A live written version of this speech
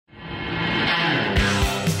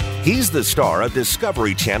He's the star of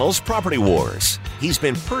Discovery Channel's Property Wars. He's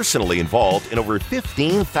been personally involved in over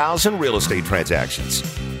 15,000 real estate transactions.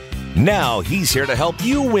 Now he's here to help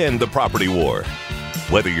you win the property war.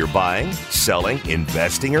 Whether you're buying, selling,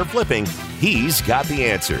 investing, or flipping, he's got the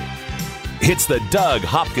answer. It's the Doug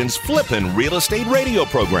Hopkins Flippin' Real Estate Radio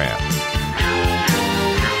Program.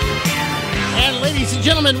 And ladies and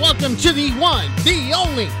gentlemen, welcome to the one, the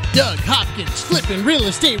only Doug Hopkins Flippin' Real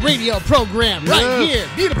Estate Radio Program right here.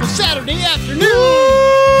 Beautiful Saturday afternoon.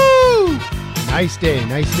 Woo! Nice day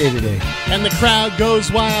today. And the crowd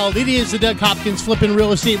goes wild. It is the Doug Hopkins Flippin'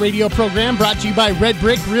 Real Estate Radio Program brought to you by Red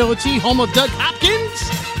Brick Realty, home of Doug Hopkins.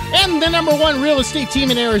 And the number one real estate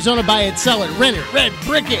team in Arizona. Buy it, sell it, rent it, Red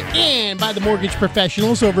Brick it. And by the mortgage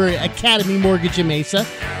professionals over at Academy Mortgage in Mesa.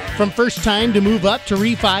 From first time to move up to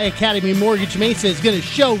refi, Academy Mortgage Mesa is going to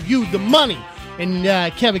show you the money. And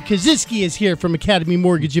Kevin Kaziski is here from Academy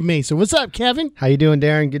Mortgage in Mesa. What's up, Kevin? How you doing,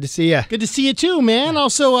 Darren? Good to see you. Good to see you too, man.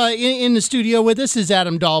 Also in the studio with us is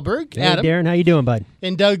Adam Dahlberg. Hey, Adam. Darren, how you doing, bud?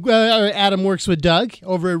 And Doug. Adam works with Doug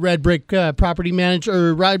over at Red Brick Property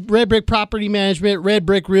Manager, Red Brick Property Management, Red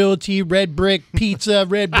Brick Realty, Red Brick Pizza,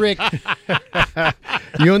 Red Brick.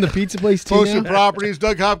 You own the pizza place too? Posted Properties,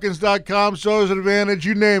 DougHopkins.com, So's Advantage,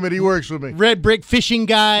 you name it, he works with me. Red Brick Fishing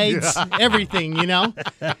Guides, everything, you know.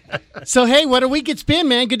 So hey, what a week it's been,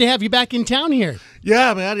 man. Good to have you back in town here.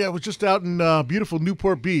 Yeah, man. Yeah, I was just out in beautiful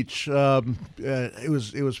Newport Beach. It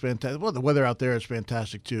was fantastic. Well, the weather out there is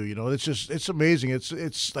fantastic too. You know, it's amazing.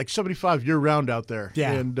 It's like 75 year round out there.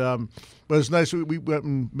 Yeah. And but it's nice. We went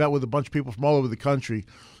and met with a bunch of people from all over the country,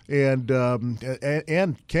 and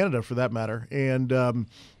Canada for that matter. And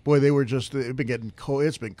boy, they've been getting cold.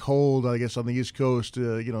 It's been cold, I guess, on the East Coast.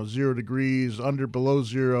 0 degrees, below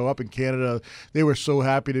zero. Up in Canada, they were so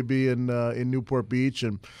happy to be in Newport Beach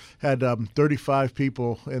and had 35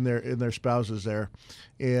 people and their spouses there.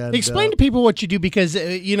 And explain to people what you do, because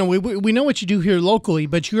we know what you do here locally,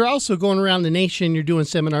 but you're also going around the nation. You're doing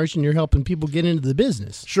seminars and you're helping people get into the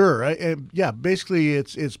business. Sure. Basically,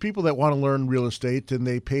 it's people that want to learn real estate, and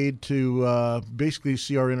they paid to basically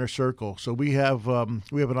see our inner circle. So we have an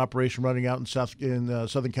operation running out in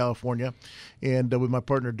Southern California, and with my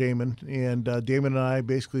partner Damon. And Damon and I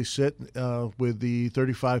basically sit with the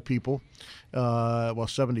 35 people,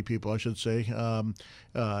 70 people, I should say,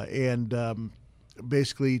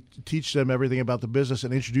 basically teach them everything about the business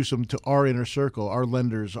and introduce them to our inner circle, our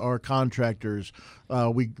lenders, our contractors.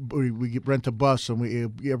 We rent a bus, and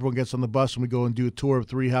everyone gets on the bus, and we go and do a tour of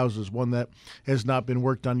 3 houses, one that has not been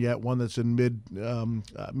worked on yet, one that's in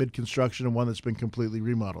mid construction, and one that's been completely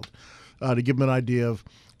remodeled, to give them an idea of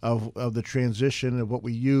the transition of what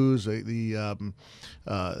we use, the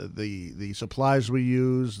supplies we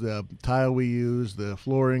use, the tile we use, the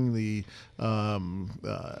flooring,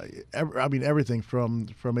 everything from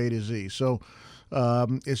A to Z. So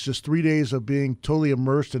it's just 3 days of being totally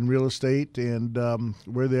immersed in real estate, and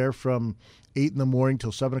we're there from 8 in the morning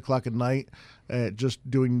till 7 o'clock at night, just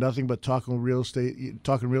doing nothing but talking real estate.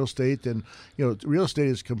 And real estate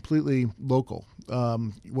is completely local.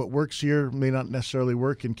 What works here may not necessarily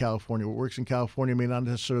work in California. What works in California may not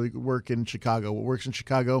necessarily work in Chicago. What works in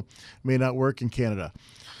Chicago may not work in Canada.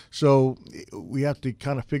 So we have to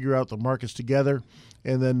kind of figure out the markets together,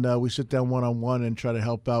 and then we sit down one-on-one and try to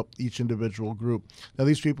help out each individual group. Now,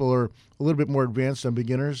 these people are a little bit more advanced than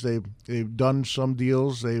beginners. They've done some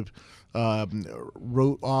deals. They've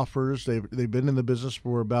wrote offers. They've been in the business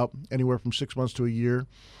for about anywhere from 6 months to a year,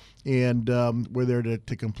 and we're there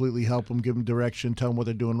to completely help them, give them direction, tell them what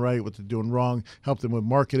they're doing right, what they're doing wrong, help them with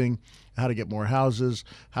marketing, how to get more houses,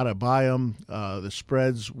 how to buy them, the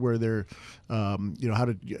spreads, where they're, how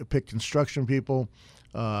to pick construction people,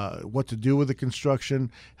 what to do with the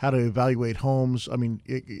construction, how to evaluate homes. I mean,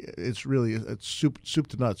 it's soup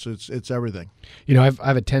to nuts. It's everything.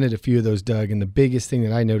 I've attended a few of those, Doug, and the biggest thing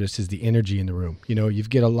that I noticed is the energy in the room. You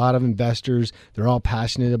get a lot of investors. They're all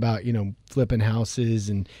passionate about, flipping houses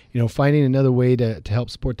and, finding another way to help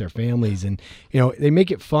support their families. And, they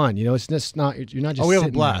make it fun. It's just not, you're not just we have a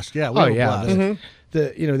sitting blast. there. Yeah. We have a blast. Mm-hmm.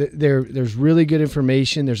 There's really good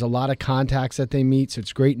information. There's a lot of contacts that they meet, so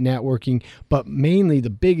it's great networking. But mainly, the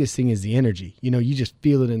biggest thing is the energy. You just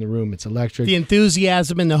feel it in the room. It's electric. The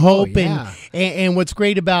enthusiasm and the hope, yeah. and what's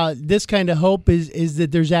great about this kind of hope is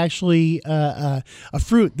that there's actually a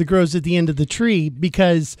fruit that grows at the end of the tree,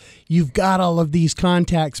 because you've got all of these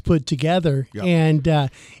contacts put together, yep. And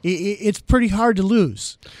it's pretty hard to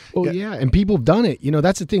lose. Well, yeah, and people have done it.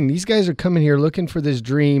 That's the thing. These guys are coming here looking for this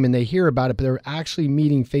dream, and they hear about it, but they're actually actually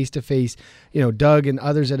meeting face to face, Doug and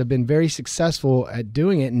others that have been very successful at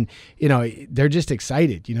doing it. And, they're just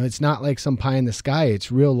excited. It's not like some pie in the sky.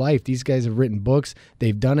 It's real life. These guys have written books.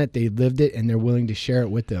 They've done it. They've lived it, and they're willing to share it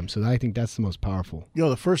with them. So I think that's the most powerful.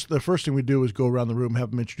 The first thing we do is go around the room,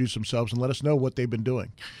 have them introduce themselves, and let us know what they've been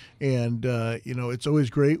doing. And it's always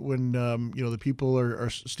great when the people are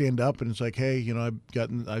stand up and it's like, hey,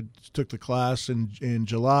 I took the class in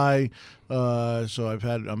July, so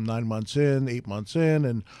I'm 9 months in, 8 months in,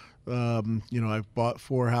 and I've bought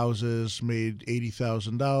 4 houses, made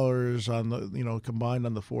 $80,000 on the combined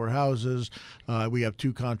on the 4 houses. We have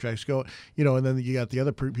 2 contracts go, and then you got the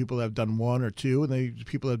other people that have done 1 or 2, and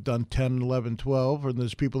people that have done 10, 11, 12, and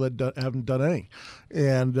there's people that haven't done any.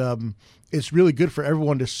 And it's really good for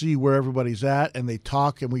everyone to see where everybody's at, and they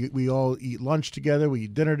talk, and we all eat lunch together, we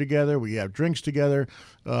eat dinner together, we have drinks together.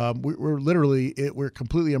 We're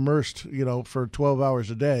completely immersed, for 12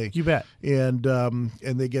 hours a day. You bet. And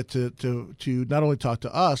they get to not only talk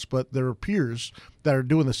to us, but their peers that are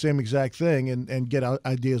doing the same exact thing and get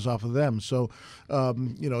ideas off of them. So,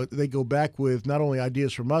 they go back with not only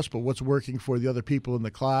ideas from us, but what's working for the other people in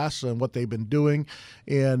the class and what they've been doing.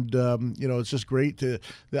 And, it's just great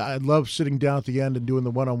I love sitting down at the end and doing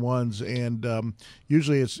the one-on-ones. And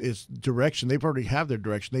usually it's direction. They've already have their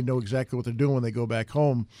direction. They know exactly what they're doing when they go back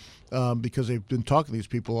home. Because they've been talking to these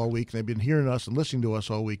people all week, and they've been hearing us and listening to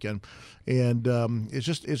us all weekend, and it's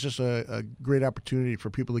just a great opportunity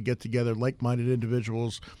for people to get together, like-minded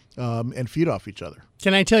individuals, and feed off each other.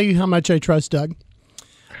 Can I tell you how much I trust Doug?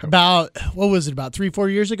 About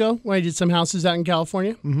 3-4 years ago when I did some houses out in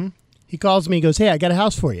California, he calls me, he goes, "Hey, I got a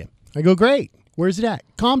house for you." I go, "Great. Where's it at?"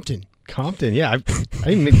 "Compton." Compton, yeah. I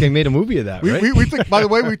didn't think they made a movie of that, right? We took, by the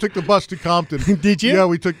way, we took the bus to Compton. Did you? Yeah,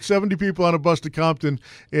 we took 70 people on a bus to Compton,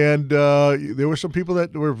 and there were some people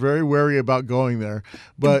that were very wary about going there.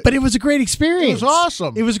 But it was a great experience. It was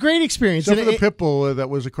awesome. It was a great experience. Except for the pit bull that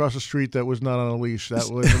was across the street that was not on a leash. That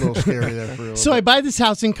was a little scary there for a little So bit. I buy this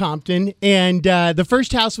house in Compton, and the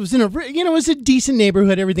first house was in it was a decent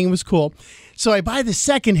neighborhood. Everything was cool. So I buy the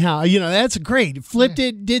second house. That's great. Flipped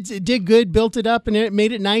it, did good, built it up, and it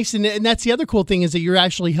made it nice. And that's the other cool thing is that you're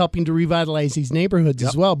actually helping to revitalize these neighborhoods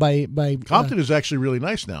as well. By Compton is actually really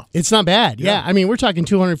nice now. It's not bad. Yeah. I mean, we're talking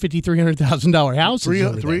 $250,000, $300,000 houses.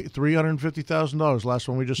 $350,000. Last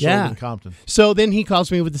one we just sold in Compton. So then he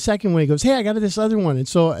calls me with the second one. He goes, "Hey, I got this other one," and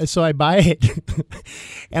so I buy it,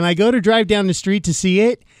 and I go to drive down the street to see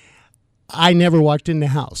it. I never walked in the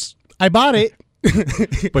house. I bought it.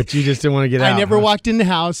 But you just didn't want to get out. I never walked in the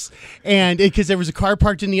house, and because there was a car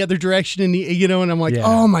parked in the other direction, and and I'm like,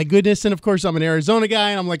 oh my goodness! And of course, I'm an Arizona guy,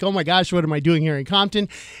 and I'm like, oh my gosh, what am I doing here in Compton?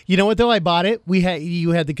 You know what though? I bought it. You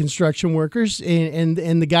had the construction workers and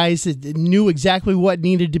the guys that knew exactly what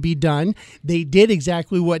needed to be done. They did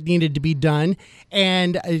exactly what needed to be done,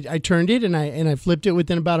 and I turned it and I flipped it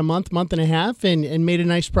within about a month and a half, and made a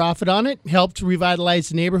nice profit on it. Helped revitalize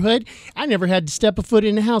the neighborhood. I never had to step a foot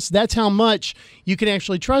in the house. That's how much you can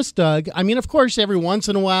actually trust Doug. I mean, of course, every once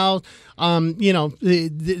in a while,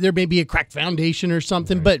 there may be a cracked foundation or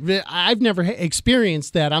something, but I've never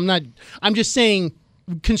experienced that. I'm just saying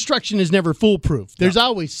construction is never foolproof. There's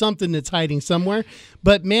always something that's hiding somewhere.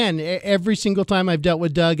 But man, every single time I've dealt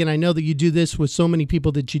with Doug, and I know that you do this with so many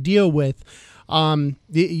people that you deal with,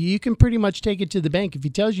 you can pretty much take it to the bank. If he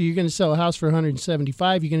tells you you're going to sell a house for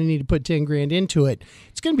 $175, you're going to need to put $10,000 into it.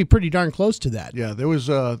 It's going to be pretty darn close to that. Yeah, there was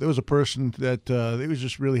a person that they was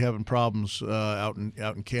just really having problems out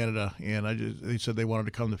in Canada, and they said they wanted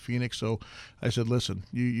to come to Phoenix. So I said, listen,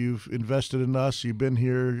 you've invested in us. You've been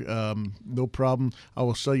here, no problem. I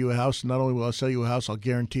will sell you a house. Not only will I sell you a house, I'll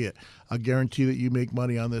guarantee it. I'll guarantee that you make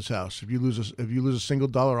money on this house. If you lose a single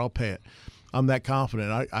dollar, I'll pay it. I'm that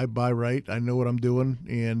confident. I buy right. I know what I'm doing,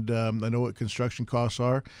 and I know what construction costs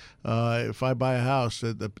are. If I buy a house,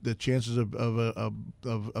 the chances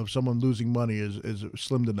of someone losing money is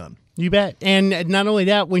slim to none. You bet. And not only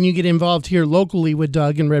that, when you get involved here locally with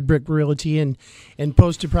Doug and Red Brick Realty and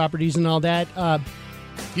posted properties and all that,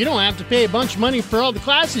 you don't have to pay a bunch of money for all the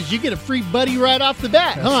classes. You get a free buddy right off the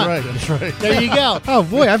bat, That's right. There you go. Oh,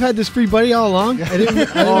 boy, I've had this free buddy all along. I didn't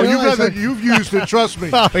realize you've used it, trust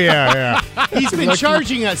me. Oh, yeah. He's been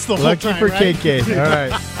charging us the whole Lucky time, for right? KK. All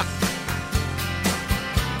right.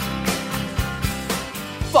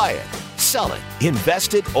 Buy it, sell it,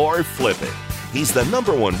 invest it, or flip it. He's the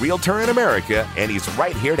 #1 realtor in America, and he's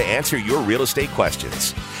right here to answer your real estate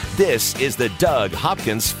questions. This is the Doug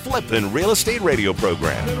Hopkins Flippin' Real Estate Radio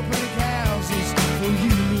Program.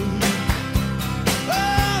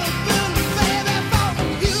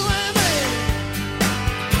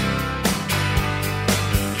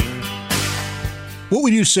 What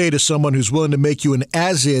would you say to someone who's willing to make you an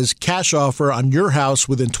as-is cash offer on your house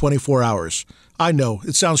within 24 hours? I know,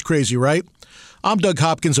 it sounds crazy, right? I'm Doug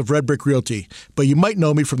Hopkins of Red Brick Realty, but you might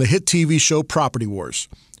know me from the hit TV show Property Wars.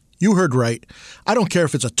 You heard right. I don't care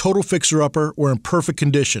if it's a total fixer-upper or in perfect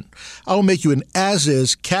condition. I will make you an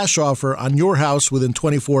as-is cash offer on your house within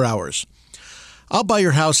 24 hours. I'll buy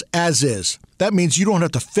your house as is. That means you don't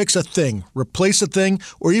have to fix a thing, replace a thing,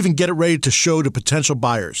 or even get it ready to show to potential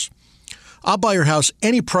buyers. I'll buy your house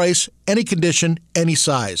any price, any condition, any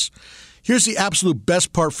size. Here's the absolute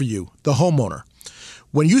best part for you, the homeowner.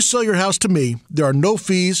 When you sell your house to me, there are no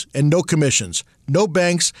fees and no commissions, no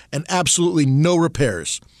banks, and absolutely no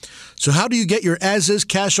repairs. So how do you get your as-is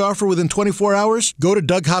cash offer within 24 hours? Go to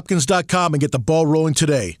DougHopkins.com and get the ball rolling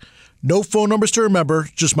today. No phone numbers to remember,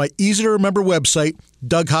 just my easy-to-remember website,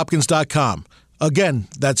 DougHopkins.com. Again,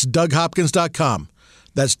 that's DougHopkins.com.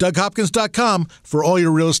 That's DougHopkins.com for all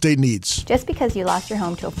your real estate needs. Just because you lost your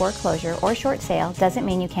home to a foreclosure or short sale doesn't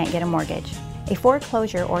mean you can't get a mortgage. A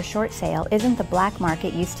foreclosure or short sale isn't the black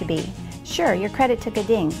market used to be. Sure, your credit took a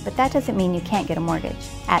ding, but that doesn't mean you can't get a mortgage.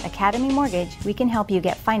 At Academy Mortgage, we can help you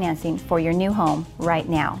get financing for your new home right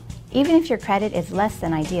now. Even if your credit is less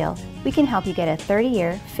than ideal, we can help you get a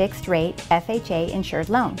 30-year fixed-rate FHA insured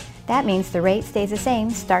loan. That means the rate stays the same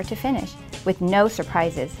start to finish, with no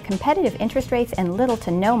surprises, competitive interest rates, and little to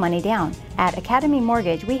no money down. At Academy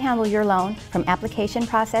Mortgage, we handle your loan from application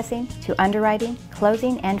processing to underwriting,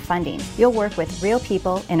 closing, and funding. You'll work with real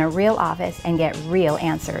people in a real office and get real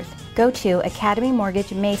answers. Go to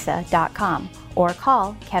academymortgagemesa.com or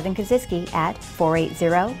call Kevin Kaziski at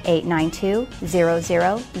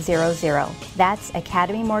 480-892-0000. That's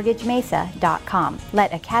academymortgagemesa.com.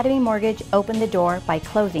 Let Academy Mortgage open the door by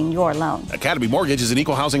closing your loan. Academy Mortgage is an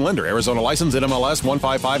equal housing lender. Arizona license NMLS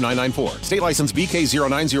 155994. State license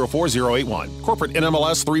BK0904081. Corporate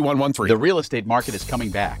NMLS 3113. The real estate market is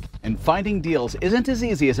coming back, and finding deals isn't as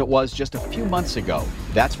easy as it was just a few months ago.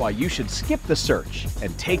 That's why you should skip the search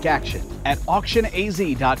and take action at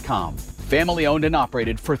AuctionAZ.com. Family owned and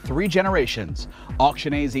operated for 3 generations,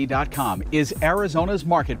 AuctionAZ.com is Arizona's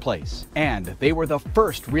marketplace, and they were the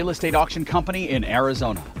first real estate auction company in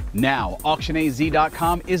Arizona. Now,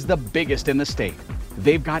 AuctionAZ.com is the biggest in the state.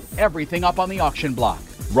 They've got everything up on the auction block: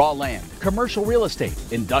 raw land, commercial real estate,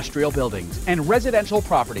 industrial buildings, and residential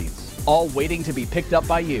properties, all waiting to be picked up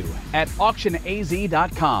by you at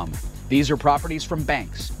AuctionAZ.com. These are properties from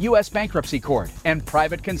banks, U.S. bankruptcy court, and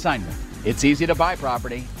private consignment. It's easy to buy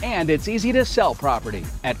property, and it's easy to sell property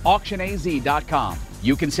at AuctionAZ.com.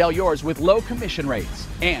 You can sell yours with low commission rates,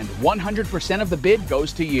 and 100% of the bid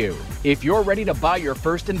goes to you. If you're ready to buy your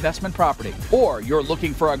first investment property, or you're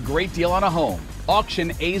looking for a great deal on a home,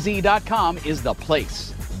 AuctionAZ.com is the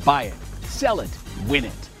place. Buy it, sell it, win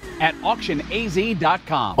it at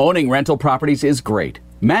AuctionAZ.com. Owning rental properties is great.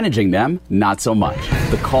 Managing them, not so much.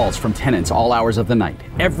 The calls from tenants all hours of the night,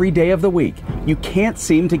 every day of the week. You can't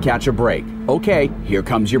seem to catch a break. Okay, here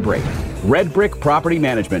comes your break. Red Brick Property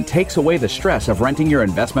Management takes away the stress of renting your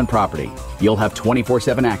investment property. You'll have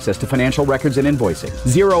 24/7 access to financial records and invoicing,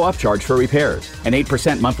 0 upcharge for repairs, an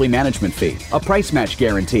 8% monthly management fee, a price match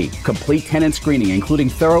guarantee, complete tenant screening including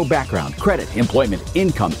thorough background, credit, employment,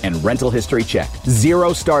 income, and rental history check,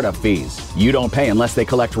 0 startup fees. You don't pay unless they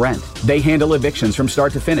collect rent. They handle evictions from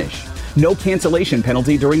start to finish. No cancellation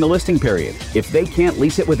penalty during the listing period. If they can't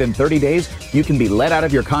lease it within 30 days, you can be let out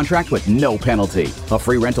of your contract with no penalty. A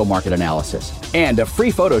free rental market analysis. And a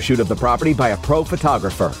free photo shoot of the property by a pro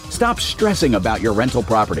photographer. Stop stressing about your rental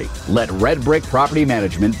property. Let Red Brick Property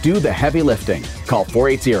Management do the heavy lifting. Call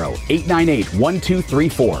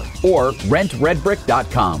 480-898-1234 or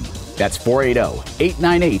rentredbrick.com. That's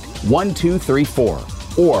 480-898-1234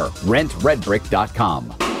 or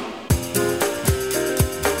rentredbrick.com.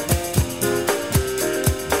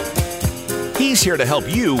 He's here to help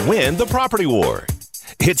you win the property war.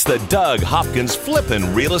 It's the Doug Hopkins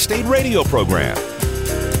Flippin' Real Estate Radio Program.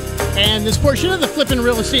 And this portion of the Flippin'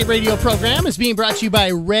 Real Estate Radio Program is being brought to you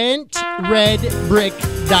by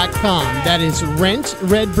RentRedBrick.com. That is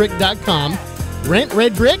RentRedBrick.com. Rent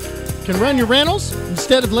Red Brick can run your rentals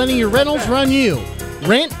instead of letting your rentals run you.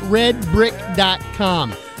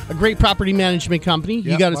 RentRedBrick.com. A great property management company.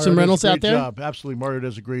 You got some rentals out there? Job. Absolutely, Mario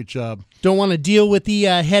does a great job. Don't want to deal with the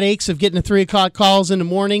headaches of getting the 3 o'clock calls in the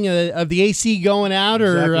morning of the AC going out,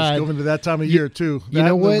 or it's going to that time of year too. You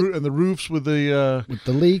know what? And the roofs with the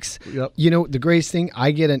leaks. Yep. You know the greatest thing.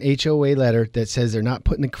 I get an HOA letter that says they're not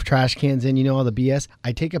putting the trash cans in. You know all the BS.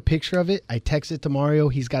 I take a picture of it. I text it to Mario.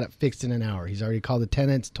 He's got it fixed in an hour. He's already called the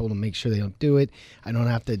tenants, told them make sure they don't do it. I don't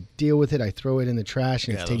have to deal with it. I throw it in the trash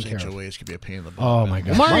and it's taken care of. HOAs can be a pain in the butt. Oh my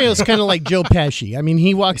God, Mario scenario is kind of like Joe Pesci. I mean,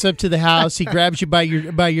 he walks up to the house, he grabs you by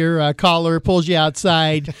your collar, pulls you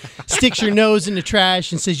outside, sticks your nose in the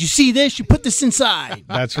trash, and says, "You see this? You put this inside."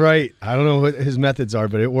 That's right. I don't know what his methods are,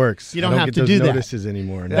 but it works. You don't I have get to those do that. notices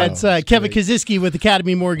anymore. No, That's it's Kevin great. Kaziski with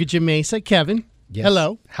Academy Mortgage in Mesa. Kevin, Yes.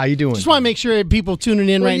 hello. How you doing? Just want to make sure people tuning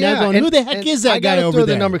in Well, right now yeah, going, and- who the heck and is that I guy gotta over throw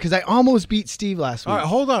there? the number because I almost beat Steve last week. All right,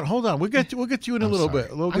 hold on. We'll get you in a little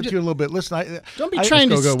bit. We'll get you in a little bit. Listen, Don't be trying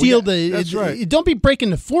to go. steal That's right. Don't be breaking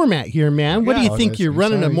the format here, man. What do Yeah. you think? Oh, You're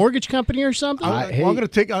running a sorry. mortgage company or something? Hey. I want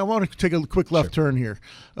to take a quick left turn here.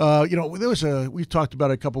 We talked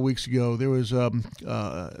about it a couple weeks ago. There was a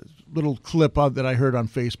little clip that I heard on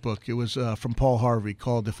Facebook. It was from Paul Harvey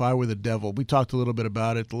called "If I Were the Devil." We talked a little bit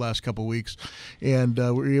about it the last couple weeks, and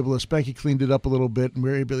we were able to. Spanky cleaned it up a little bit, and we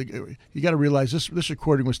were able to. You got to realize this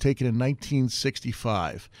recording was taken in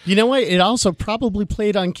 1965. You know what? It also probably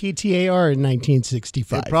played on KTAR in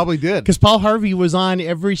 1965. It probably did. Because Paul Harvey was on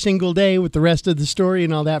every single day with the rest of the story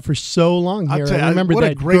and all that for so long here. I remember what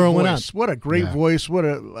that a great growing voice. up. What a great voice. What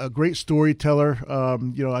a great storyteller.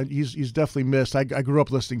 He's definitely missed. I grew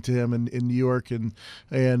up listening to him in New York, and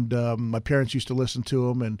my parents used to listen to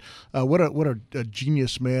him. And what a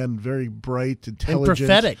genius man. Very bright, intelligent, And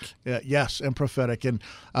prophetic. Yes, and prophetic. And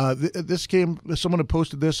someone had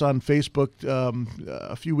posted this on Facebook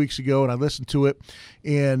a few weeks ago, and I listened to it.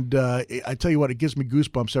 And I tell you what, it gives me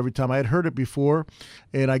goosebumps every time. I had heard it before,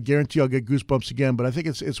 and I guarantee I'll get goosebumps again. But I think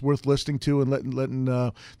it's worth listening to and letting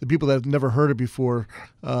the people that have never heard it before,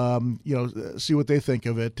 see what they think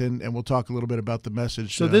of it. And we'll talk a little bit about the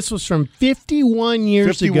message. So this was from 51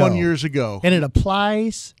 years ago. 51 years ago. And it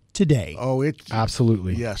applies today. Oh, it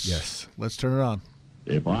Absolutely. Yes. Let's turn it on.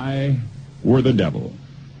 If I were the devil,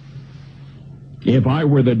 if I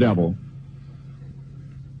were the devil,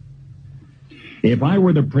 if I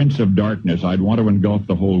were the prince of darkness, I'd want to engulf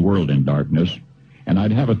the whole world in darkness, and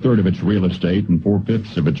I'd have a third of its real estate and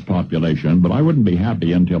 4/5 of its population, but I wouldn't be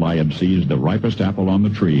happy until I had seized the ripest apple on the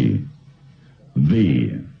tree.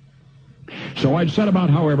 So I'd set about,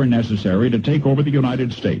 however necessary, to take over the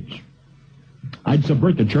United States. I'd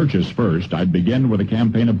subvert the churches first. I'd begin with a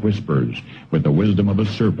campaign of whispers. With the wisdom of a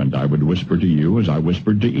serpent, I would whisper to you as I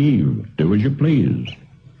whispered to Eve, "Do as you please."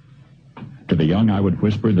 To the young, I would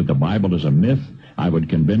whisper that the Bible is a myth. I would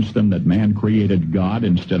convince them that man created God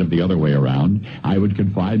instead of the other way around. I would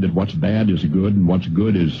confide that what's bad is good and what's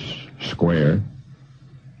good is square.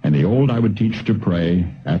 And the old I would teach to pray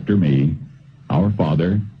after me, "Our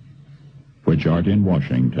Father, which art in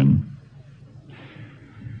Washington."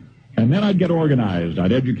 And then I'd get organized.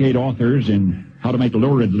 I'd educate authors in how to make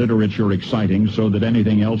lurid literature exciting so that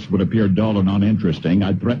anything else would appear dull and uninteresting.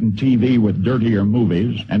 I'd threaten TV with dirtier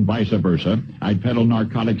movies and vice versa. I'd peddle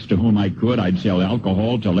narcotics to whom I could. I'd sell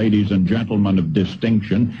alcohol to ladies and gentlemen of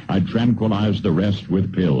distinction. I'd tranquilize the rest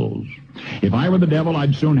with pills. If I were the devil,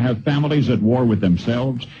 I'd soon have families at war with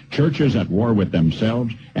themselves, churches at war with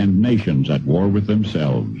themselves, and nations at war with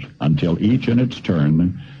themselves, until each in its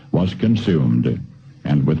turn was consumed.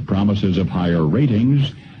 And with promises of higher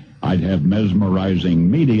ratings, I'd have mesmerizing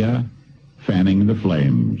media fanning the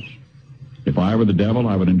flames. If I were the devil,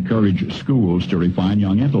 I would encourage schools to refine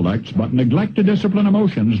young intellects, but neglect to discipline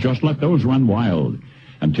emotions. Just let those run wild.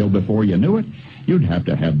 Until before you knew it, you'd have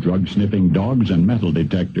to have drug-sniffing dogs and metal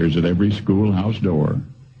detectors at every schoolhouse door.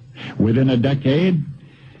 Within a decade,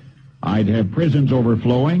 I'd have prisons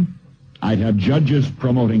overflowing. I'd have judges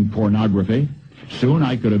promoting pornography. Soon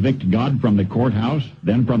I could evict God from the courthouse,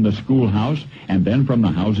 then from the schoolhouse, and then from the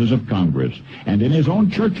houses of Congress. And in his own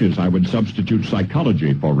churches, I would substitute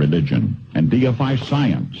psychology for religion and deify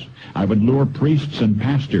science. I would lure priests and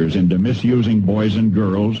pastors into misusing boys and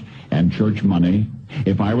girls and church money.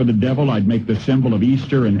 If I were the devil, I'd make the symbol of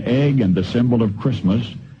Easter an egg and the symbol of Christmas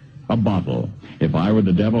a bottle. If I were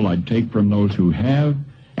the devil, I'd take from those who have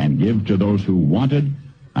and give to those who wanted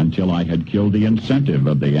until I had killed the incentive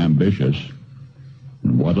of the ambitious.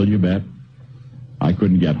 And what'll you bet? I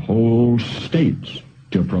couldn't get whole states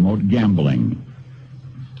to promote gambling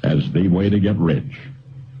as the way to get rich.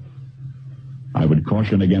 I would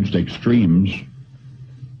caution against extremes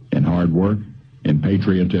in hard work, in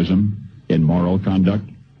patriotism, in moral conduct.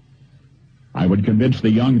 I would convince the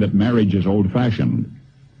young that marriage is old-fashioned,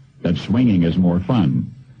 that swinging is more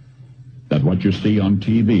fun, that what you see on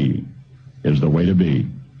TV is the way to be.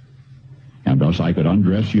 And thus I could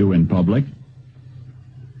undress you in public,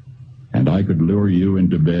 and I could lure you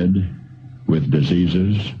into bed with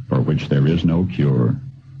diseases for which there is no cure.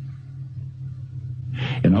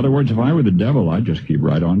 In other words, if I were the devil, I'd just keep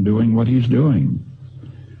right on doing what he's doing.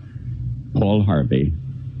 Paul Harvey.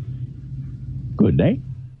 Good day.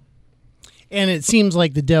 And it seems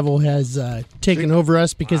like the devil has taken over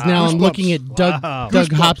us because now I'm looking at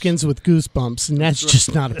Doug Hopkins with goosebumps, and that's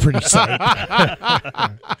just not a pretty sight.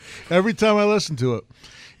 Every time I listen to it.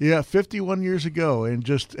 Yeah, 51 years ago, and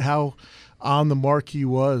just how on the mark he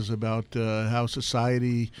was about how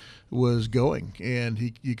society was going,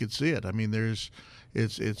 and you could see it. I mean,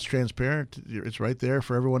 it's transparent. It's right there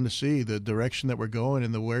for everyone to see the direction that we're going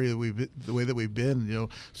and the way that we've been. You know,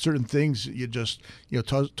 certain things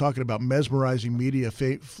talking about mesmerizing media,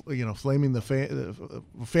 fanning the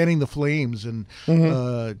flames, and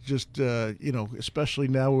especially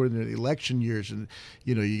now we're in the election years, and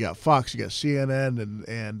you got Fox, you got CNN,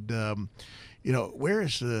 and where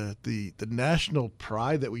is the national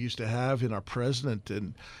pride that we used to have in our president?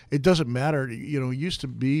 And it doesn't matter. It used to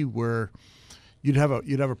be where you'd have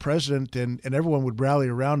a president and everyone would rally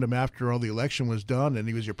around him after all the election was done and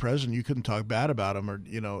he was your president. You couldn't talk bad about him,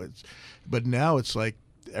 but now it's like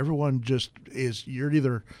everyone you're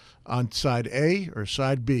either on side A or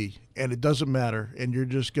side B, and it doesn't matter. And you're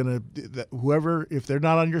just gonna if they're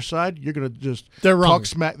not on your side, you're gonna just they're wrong. Talk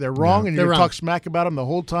smack. They're wrong, and you're gonna talk smack about them the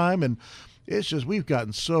whole time. And it's just we've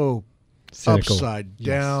gotten so cynical. Upside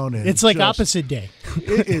down. And it's like opposite day.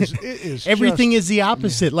 It is. Everything is the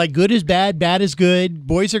opposite. Like good is bad, bad is good.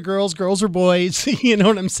 Boys are girls, girls are boys. You know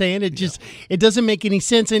what I'm saying? It doesn't make any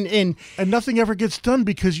sense. And nothing ever gets done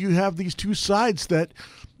because you have these two sides that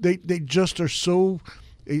they just are so.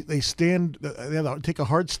 They take a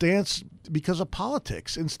hard stance because of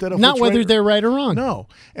politics instead of not whether they're right or wrong. No,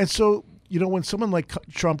 and so when someone like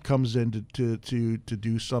Trump comes in to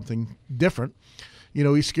do something different.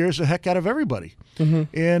 He scares the heck out of everybody. Mm-hmm.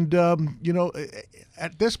 And,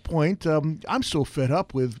 at this point, I'm so fed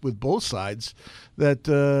up with both sides that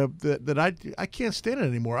I can't stand it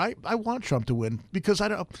anymore. I want Trump to win because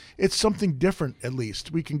it's something different, at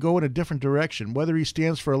least. We can go in a different direction. Whether he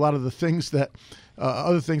stands for a lot of the things that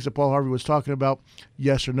other things that Paul Harvey was talking about,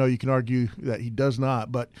 yes or no, you can argue that he does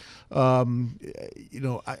not. But, at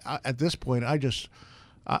this point,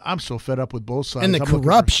 I'm so fed up with both sides. And the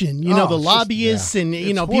corruption, the lobbyists and,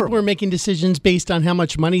 people are making decisions based on how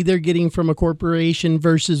much money they're getting from a corporation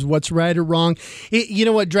versus what's right or wrong.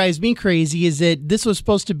 What drives me crazy is that this was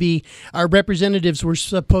supposed to be, our representatives were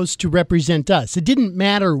supposed to represent us. It didn't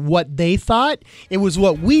matter what they thought. It was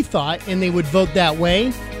what we thought, and they would vote that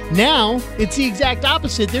way. Now, it's the exact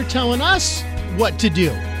opposite. They're telling us what to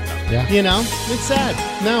do. Yeah. It's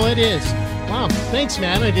sad. No, it is. Wow, thanks,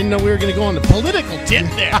 man. I didn't know we were going to go on the political tip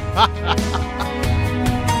there.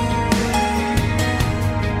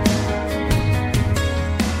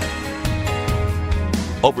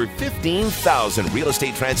 Over 15,000 real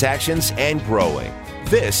estate transactions and growing.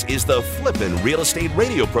 This is the Flippin' Real Estate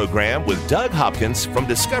Radio program with Doug Hopkins from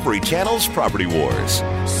Discovery Channel's Property Wars.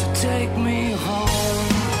 So take me home.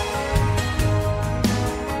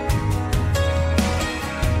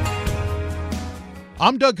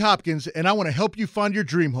 I'm Doug Hopkins, and I want to help you find your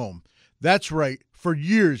dream home. That's right. For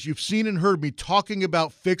years, you've seen and heard me talking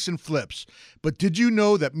about fix and flips. But did you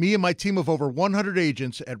know that me and my team of over 100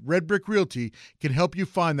 agents at Red Brick Realty can help you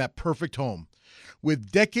find that perfect home?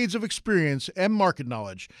 With decades of experience and market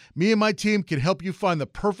knowledge, me and my team can help you find the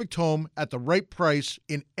perfect home at the right price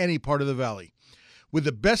in any part of the valley. With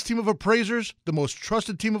the best team of appraisers, the most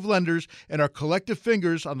trusted team of lenders, and our collective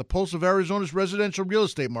fingers on the pulse of Arizona's residential real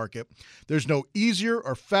estate market, there's no easier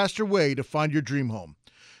or faster way to find your dream home.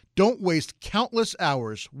 Don't waste countless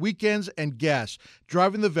hours, weekends, and gas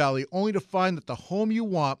driving the valley only to find that the home you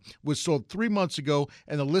want was sold 3 months ago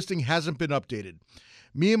and the listing hasn't been updated.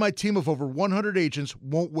 Me and my team of over 100 agents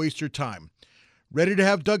won't waste your time. Ready to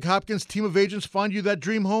have Doug Hopkins' team of agents find you that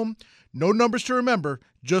dream home? No numbers to remember,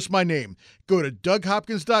 just my name. Go to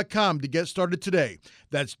DougHopkins.com to get started today.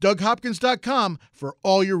 That's DougHopkins.com for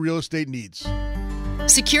all your real estate needs.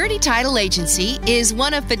 Security Title Agency is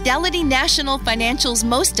one of Fidelity National Financial's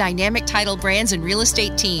most dynamic title brands and real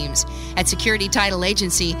estate teams. At Security Title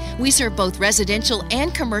Agency, we serve both residential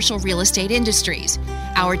and commercial real estate industries.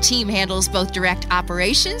 Our team handles both direct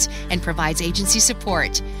operations and provides agency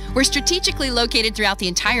support. We're strategically located throughout the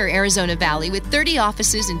entire Arizona Valley with 30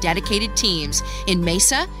 offices and dedicated teams in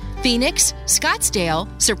Mesa, Phoenix, Scottsdale,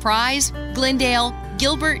 Surprise, Glendale,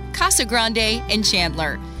 Gilbert, Casa Grande, and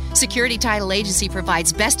Chandler. Security Title Agency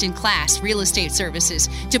provides best-in-class real estate services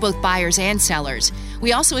to both buyers and sellers.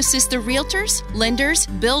 We also assist the realtors, lenders,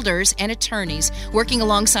 builders, and attorneys working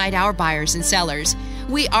alongside our buyers and sellers.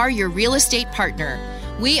 We are your real estate partner.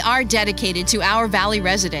 We are dedicated to our Valley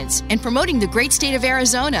residents and promoting the great state of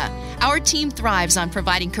Arizona. Our team thrives on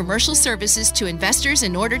providing commercial services to investors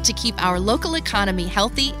in order to keep our local economy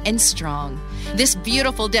healthy and strong. This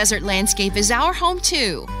beautiful desert landscape is our home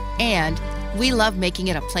too, and We love making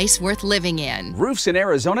it a place worth living in. Roofs in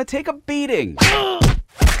Arizona take a beating.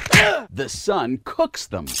 The sun cooks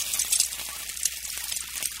them.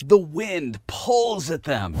 The wind pulls at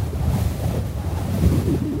them.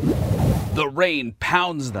 The rain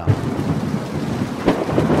pounds them.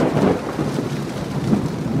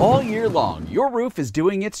 All year long, your roof is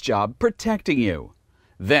doing its job protecting you.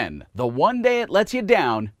 Then, the one day it lets you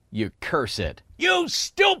down, you curse it. You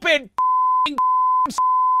stupid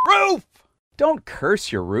roof! Don't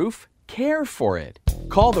curse your roof. Care for it.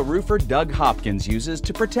 Call the roofer Doug Hopkins uses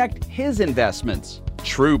to protect his investments.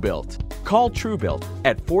 TrueBuilt. Call TrueBuilt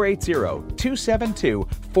at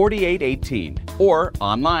 480-272-4818 or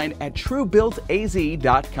online at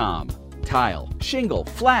TrueBuiltAZ.com. Tile, shingle,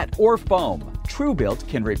 flat, or foam, TrueBuilt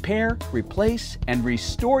can repair, replace, and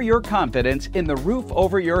restore your confidence in the roof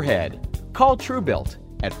over your head. Call TrueBuilt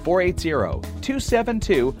at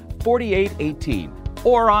 480-272-4818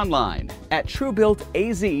 or online at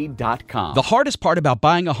TrueBuiltAZ.com. The hardest part about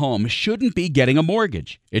buying a home shouldn't be getting a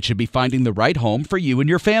mortgage. It should be finding the right home for you and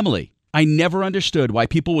your family. I never understood why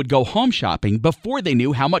people would go home shopping before they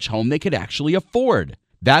knew how much home they could actually afford.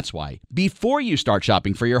 That's why, before you start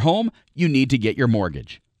shopping for your home, you need to get your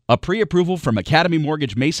mortgage. A pre-approval from Academy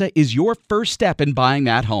Mortgage Mesa is your first step in buying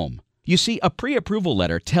that home. You see, a pre-approval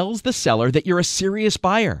letter tells the seller that you're a serious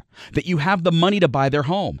buyer, that you have the money to buy their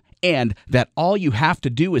home, and that all you have to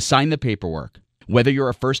do is sign the paperwork. Whether you're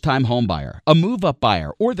a first-time home buyer, a move-up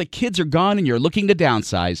buyer, or the kids are gone and you're looking to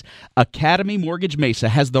downsize, Academy Mortgage Mesa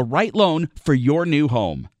has the right loan for your new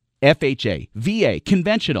home. FHA, VA,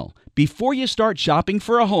 conventional. Before you start shopping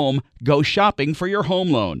for a home, go shopping for your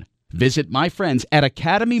home loan. Visit my friends at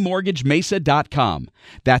academymortgagemesa.com.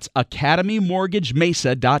 That's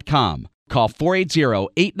academymortgagemesa.com. Call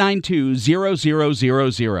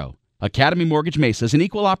 480-892-0000. Academy Mortgage Mesa is an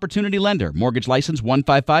equal opportunity lender. Mortgage license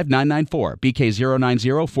 155994,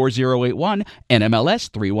 BK0904081, NMLS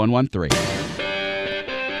 3113.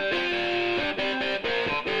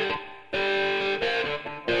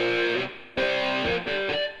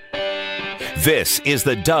 This is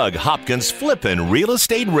the Doug Hopkins Flippin' Real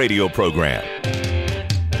Estate Radio Program.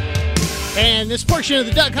 And this portion of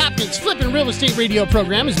the Doug Hopkins Flippin' Real Estate Radio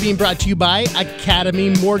Program is being brought to you by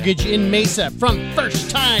Academy Mortgage in Mesa. From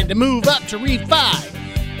first time to move up to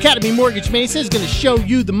refi, Academy Mortgage Mesa is going to show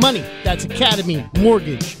you the money. That's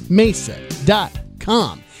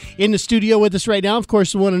academymortgagemesa.com. In the studio with us right now, of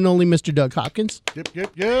course, the one and only Mr. Doug Hopkins.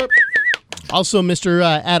 Yep. Also, Mr.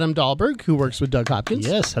 Adam Dahlberg, who works with Doug Hopkins.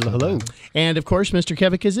 Yes, hello. And, of course, Mr.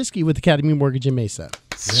 Kevin Kaczynski with Academy Mortgage in Mesa.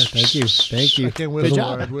 Yeah, thank you. I can't whistle. Good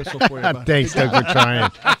job. I'd whistle for you. Thanks, Doug, for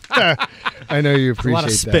trying. I know you appreciate a lot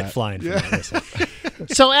of spit that. flying from that.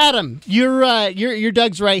 So, Adam, you're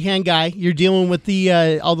Doug's right-hand guy. You're dealing with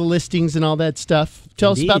the all the listings and all that stuff.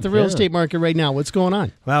 Tell us about the real estate market right now. What's going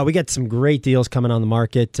on? Well, we got some great deals coming on the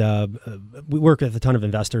market. We work with a ton of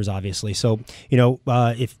investors, obviously. So,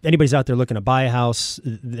 if anybody's out there looking to buy a house,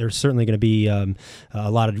 there's certainly going to be a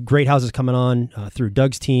lot of great houses coming on through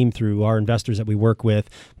Doug's team, through our investors that we work with.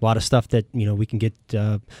 A lot of stuff that, we can get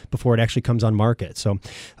before it actually comes on market. So,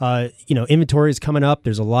 inventory is coming up.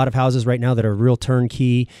 There's a lot of houses right now that are real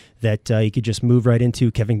turnkey that you could just move right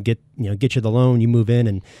into. Kevin get you the loan, you move in,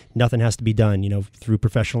 and nothing has to be done, through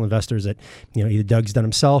professional investors that, either Doug's done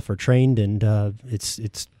himself or trained, and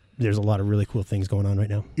there's a lot of really cool things going on right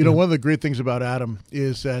now. One of the great things about Adam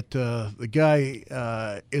is that the guy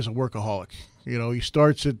is a workaholic. He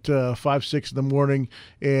starts at 5, 6 in the morning,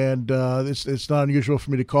 and it's not unusual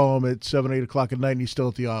for me to call him at 7, 8 o'clock at night, and he's still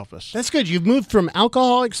at the office. That's good. You've moved from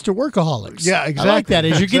alcoholics to workaholics. Yeah, exactly. I like that.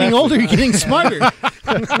 As you're getting older, you're getting smarter.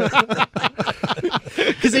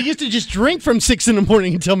 Because they used to just drink from 6 in the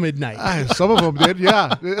morning until midnight. Some of them did,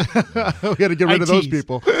 yeah. We had to get rid of those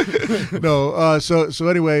people. No, so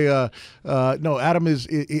anyway, no, Adam is,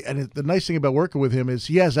 and the nice thing about working with him is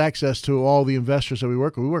he has access to all the investors that we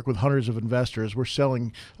work with. We work with hundreds of investors. We're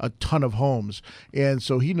selling a ton of homes, and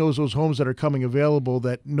so he knows those homes that are coming available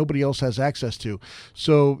that nobody else has access to.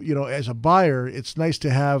 So as a buyer, it's nice to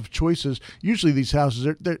have choices. Usually these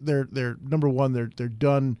houses, they're number one, they're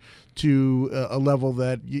done to a level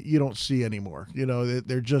that you don't see anymore.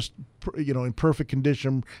 They're just in perfect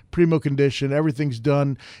condition, primo condition, everything's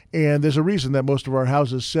done, and there's a reason that most of our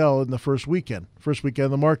houses sell in the first weekend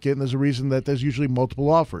of the market, and there's a reason that there's usually multiple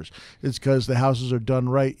offers. It's because the houses are done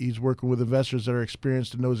right. He's working with investors that are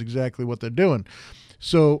experienced and knows exactly what they're doing.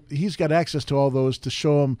 So he's got access to all those to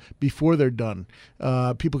show them before they're done.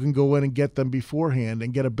 People can go in and get them beforehand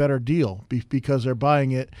and get a better deal because they're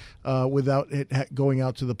buying it without it going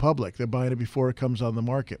out to the public. They're buying it before it comes on the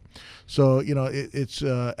market. So, it's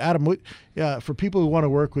Adam, for people who want to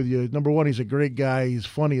work with you, number one, he's a great guy. He's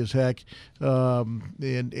funny as heck,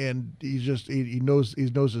 and he's just he knows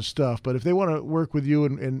his stuff. But if they want to work with you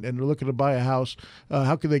and they're looking to buy a house,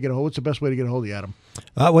 how can they get a hold? What's the best way to get a hold of you, Adam?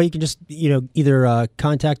 Well, you can just either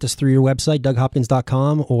contact us through your website,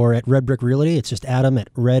 DougHopkins.com, or at Red Brick Realty. It's just Adam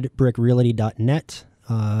at redbrickrealty.net.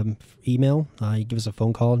 Email. You give us a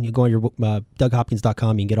phone call. You go on your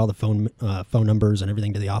DougHopkins.com. You can get all the phone numbers and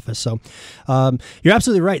everything to the office. So you're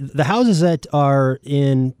absolutely right. The houses that are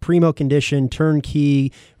in primo condition,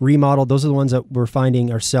 turnkey, remodeled, those are the ones that we're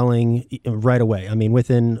finding are selling right away. I mean,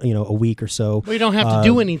 within a week or so. Well, you don't have to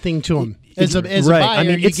do anything to them. As a buyer, I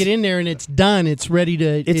mean, you get in there and it's done. It's ready to.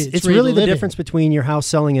 It's really the difference between your house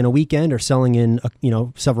selling in a weekend or selling in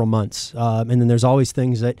several months. And then there's always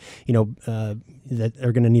things that that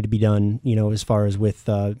are going to need to be done. As far as with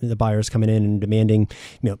the buyers coming in and demanding,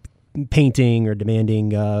 painting or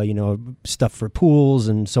demanding, stuff for pools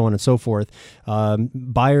and so on and so forth.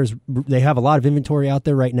 Buyers, they have a lot of inventory out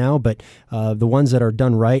there right now, but the ones that are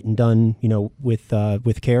done right and done,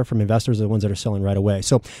 with care from investors are the ones that are selling right away.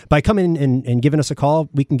 So by coming in and giving us a call,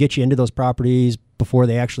 we can get you into those properties before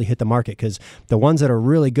they actually hit the market, because the ones that are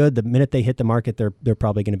really good, the minute they hit the market, they're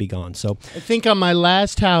probably going to be gone. So I think on my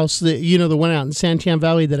last house, the one out in Santan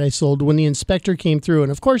Valley that I sold, when the inspector came through,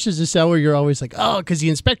 and of course as a seller, you're always like, oh, because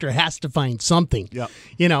the inspector has to find something. Yeah.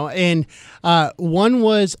 And one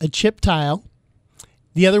was a chip tile.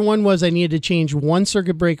 The other one was I needed to change one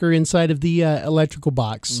circuit breaker inside of the electrical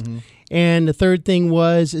box. Mm-hmm. And the third thing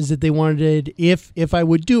is that they wanted, if I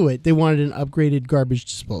would do it, they wanted an upgraded garbage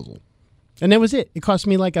disposal. And that was it. It cost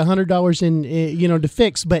me like $100 to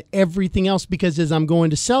fix, but everything else, because as I'm going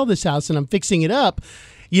to sell this house and I'm fixing it up,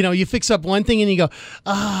 you fix up one thing and you go,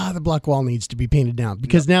 the block wall needs to be painted down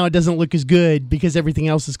because now it doesn't look as good because everything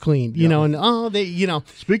else is clean, and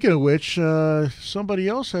Speaking of which, somebody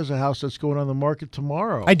else has a house that's going on the market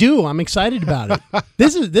tomorrow. I do. I'm excited about it.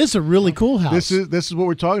 This is a really cool house. This is what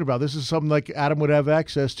we're talking about. This is something like Adam would have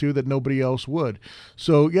access to that nobody else would.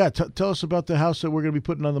 So, tell us about the house that we're going to be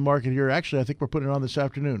putting on the market here. Actually, I think we're putting it on this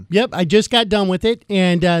afternoon. Yep, I just got done with it,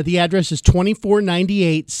 and the address is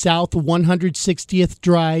 2498 South 160th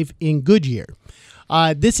Drive in Goodyear.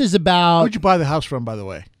 This is about... Where'd you buy the house from, by the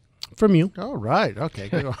way? From you. Oh, right. Okay.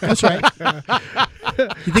 That's right.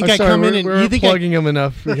 You think come in and... We're plugging him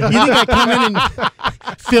enough. You think I come in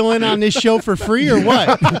and fill in on this show for free or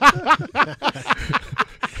what?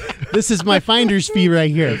 This is my finder's fee right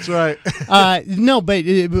here. That's right. No, but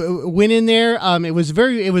went in there. It was a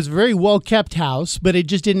very well kept house, but it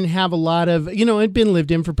just didn't have a lot of. It'd been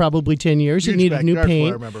lived in for probably 10 years. Huge it needed new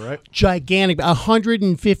paint. I remember, right? Gigantic,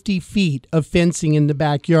 150 feet of fencing in the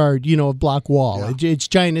backyard. A block wall. Yeah. It's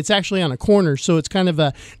giant. It's actually on a corner, so it's kind of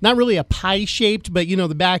not really a pie shaped, but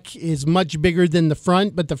the back is much bigger than the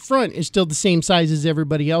front, but the front is still the same size as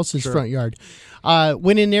everybody else's front yard.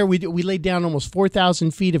 Went in there. We laid down almost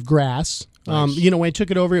 4,000 feet of grass. Nice. When I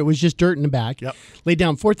took it over, it was just dirt in the back. Yep. Laid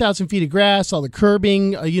down 4,000 feet of grass, all the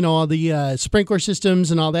curbing, all the sprinkler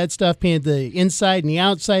systems and all that stuff. Painted the inside and the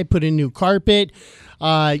outside. Put in new carpet.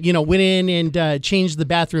 Went in and changed the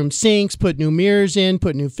bathroom sinks. Put new mirrors in.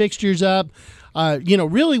 Put new fixtures up.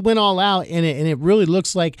 Really went all out, and it really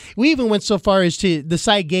looks like we even went so far as to the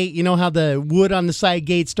side gate. You know how the wood on the side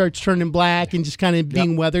gate starts turning black and just kind of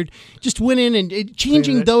being weathered. Just went in and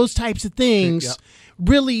changing those types of things.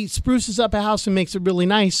 Really spruces up a house and makes it really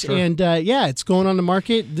nice. Sure. And it's going on the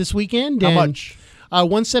market this weekend. How much?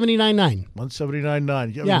 $179,900.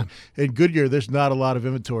 $179,900. Yeah. In Goodyear, there's not a lot of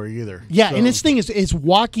inventory either. Yeah, so. And this thing is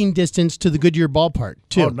walking distance to the Goodyear ballpark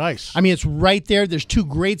too. Oh, nice. I mean, it's right there. There's two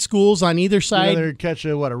great schools on either side. You're catch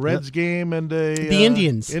a Reds game and the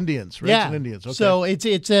Indians. Reds and Indians. Okay. So it's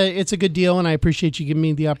a good deal, and I appreciate you giving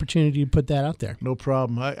me the opportunity to put that out there. No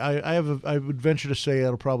problem. I would venture to say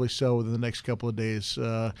it'll probably sell within the next couple of days.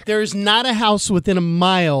 There's not a house within a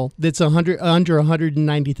mile that's under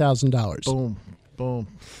 $190,000. Boom. Boom.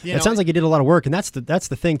 It sounds like you did a lot of work, and that's the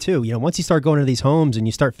thing too. Once you start going into these homes and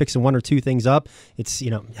you start fixing one or two things up, it's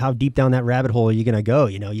how deep down that rabbit hole are you going to go?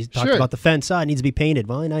 You talked about the fence. It needs to be painted.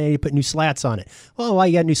 Well, now you need to put new slats on it. Well, why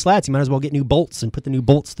you got new slats? You might as well get new bolts and put the new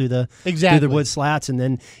bolts through the wood slats, and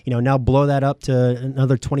then now blow that up to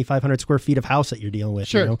another 2,500 square feet of house that you're dealing with.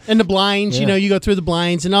 Sure. And the blinds. You go through the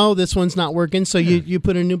blinds, and this one's not working, so you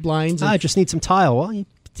put in new blinds. I just need some tile. Well, you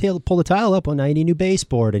pull the tile up. Well, now you need a new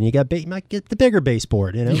baseboard, and you might get the bigger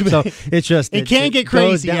baseboard. So it's just it can get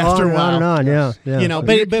crazy after a while. On and on. Yeah. You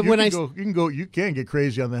can get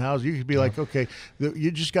crazy on the house. You could be like, okay,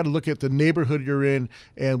 you just got to look at the neighborhood you're in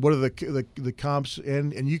and what are the comps,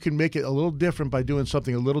 and you can make it a little different by doing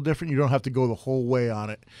something a little different. You don't have to go the whole way on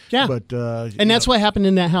it. Yeah, but and that's what happened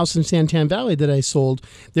in that house in Santan Valley that I sold.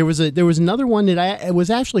 There was another one that it was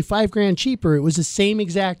actually $5,000 cheaper. It was the same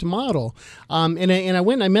exact model. And I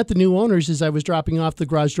went and I met the new owners as I was dropping off the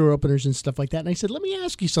garage door openers and stuff like that. And I said, let me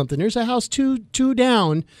ask you something. There's a house two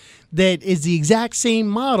down that is the exact same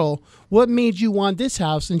model. What made you want this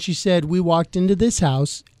house? And she said, we walked into this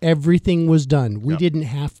house, everything was done. We didn't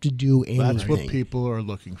have to do anything. That's what people are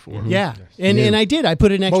looking for. Mm-hmm. Yeah. And I did. I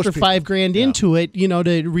put an extra $5,000 into it, to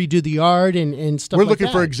redo the yard and stuff like that. We're looking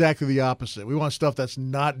for exactly the opposite. We want stuff that's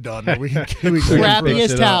not done.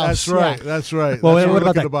 Crappiest house. That's right. Well,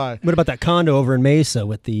 what about that condo over in Mesa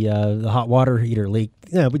with the hot water heater leak?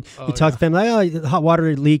 Yeah, we talked to them like, the hot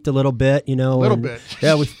water leaked a little bit, A little bit.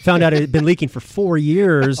 Yeah, we found out it had been leaking for 4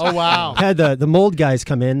 years. Oh, wow. Had the mold guys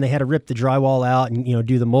come in. They had to rip the drywall out and,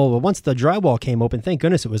 do the mold. But once the drywall came open, thank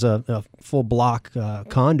goodness it was a full block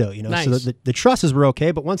condo, Nice. So the trusses were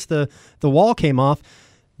okay. But once the wall came off,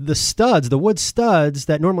 the wood studs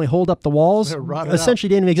that normally hold up the walls essentially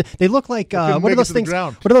didn't even exist. They look like what are those things?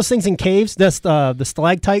 What are those things in caves? That's the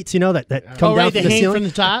stalactites, that come down from the ceiling. From the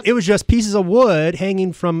top. It was just pieces of wood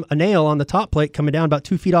hanging from a nail on the top plate, coming down about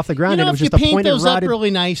 2 feet off the ground. And it was if just you a paint pointed those rotted. Up really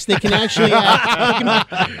nice, they can actually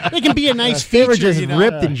they can be a nice feature. They were just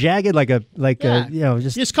ripped and jagged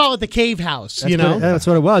just call it the cave house. That's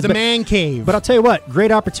what it was. The man cave. But I'll tell you what,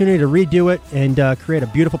 great opportunity to redo it and create a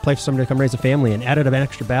beautiful place for somebody to come raise a family, and added an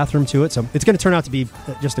extra bathroom to it. So it's going to turn out to be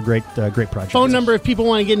just a great project. Phone number if people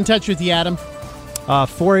want to get in touch with you, Adam.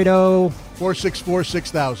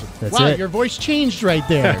 480-464-6000. That's wow, it. Your voice changed right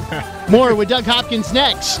there. More with Doug Hopkins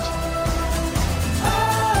next.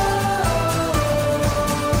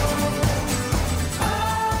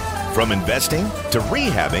 From investing to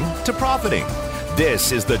rehabbing to profiting,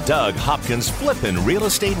 this is the Doug Hopkins Flippin' Real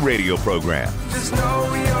Estate Radio Program. Just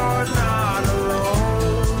know you're not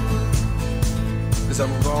alone, 'cause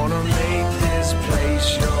I'm gonna make this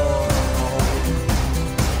place your home.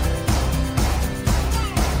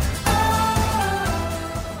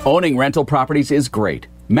 Owning rental properties is great.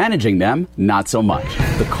 Managing them, not so much.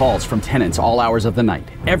 The calls from tenants all hours of the night,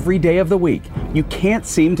 every day of the week. You can't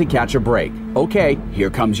seem to catch a break. Okay, here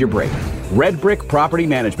comes your break. Red Brick Property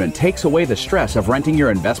Management takes away the stress of renting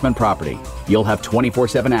your investment property. You'll have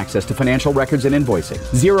 24/7 access to financial records and invoicing,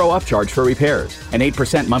 zero upcharge for repairs, an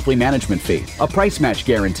 8% monthly management fee, a price match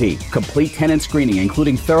guarantee, complete tenant screening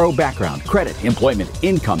including thorough background, credit, employment,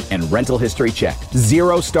 income, and rental history check,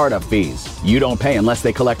 zero startup fees. You don't pay unless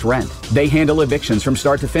they collect rent. They handle evictions from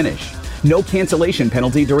start to finish. No cancellation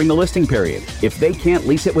penalty during the listing period. If they can't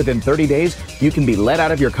lease it within 30 days, you can be let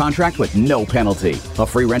out of your contract with no penalty. A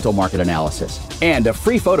free rental market analysis. And a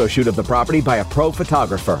free photo shoot of the property by a pro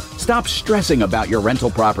photographer. Stop stressing about your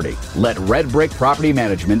rental property. Let Red Brick Property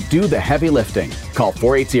Management do the heavy lifting. Call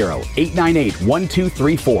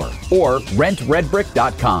 480-898-1234 or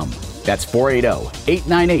rentredbrick.com. That's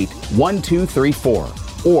 480-898-1234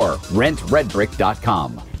 or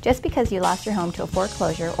rentredbrick.com. Just because you lost your home to a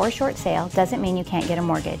foreclosure or short sale doesn't mean you can't get a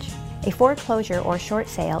mortgage. A foreclosure or short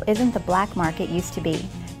sale isn't the black market used to be.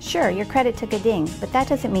 Sure, your credit took a ding, but that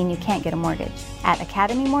doesn't mean you can't get a mortgage. At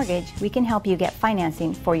Academy Mortgage, we can help you get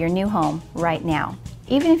financing for your new home right now.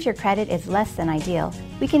 Even if your credit is less than ideal,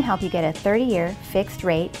 we can help you get a 30-year fixed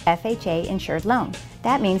rate FHA insured loan.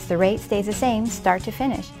 That means the rate stays the same start to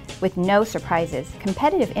finish, with no surprises,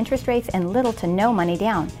 competitive interest rates, and little to no money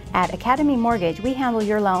down. At Academy Mortgage, we handle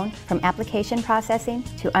your loan from application processing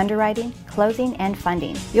to underwriting, closing, and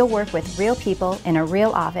funding. You'll work with real people in a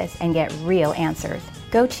real office and get real answers.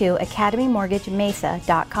 Go to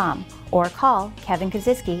academymortgagemesa.com or call Kevin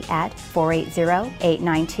Kaziski at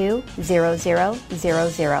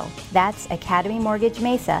 480-892-0000. That's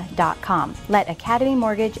academymortgagemesa.com. Let Academy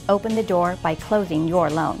Mortgage open the door by closing your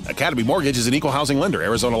loan. Academy Mortgage is an equal housing lender.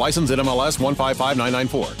 Arizona license NMLS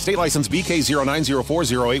 155994. State license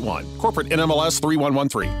BK0904081. Corporate NMLS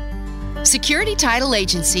 3113. Security Title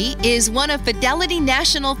Agency is one of Fidelity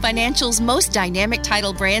National Financial's most dynamic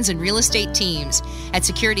title brands and real estate teams. At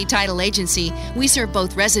Security Title Agency, we serve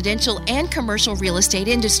both residential and commercial real estate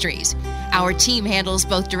industries. Our team handles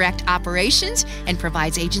both direct operations and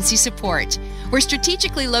provides agency support. We're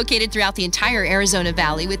strategically located throughout the entire Arizona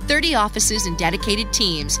Valley with 30 offices and dedicated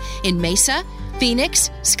teams in Mesa,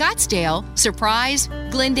 Phoenix, Scottsdale, Surprise,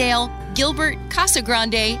 Glendale, Gilbert, Casa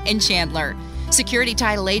Grande, and Chandler. Security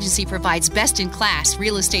Title Agency provides best-in-class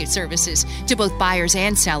real estate services to both buyers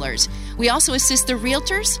and sellers. We also assist the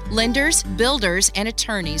realtors, lenders, builders, and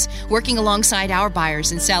attorneys working alongside our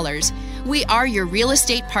buyers and sellers. We are your real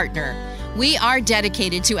estate partner. We are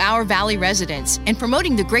dedicated to our Valley residents and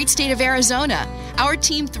promoting the great state of Arizona. Our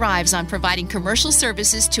team thrives on providing commercial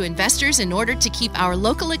services to investors in order to keep our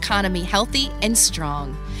local economy healthy and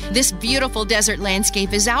strong. This beautiful desert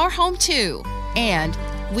landscape is our home too, and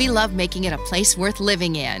we love making it a place worth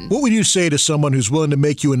living in. What would you say to someone who's willing to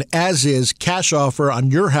make you an as-is cash offer on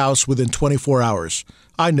your house within 24 hours?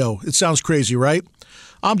 I know, it sounds crazy, right?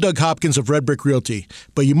 I'm Doug Hopkins of Red Brick Realty,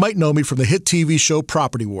 but you might know me from the hit TV show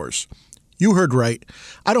Property Wars. You heard right.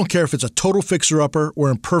 I don't care if it's a total fixer-upper or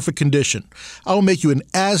in perfect condition. I will make you an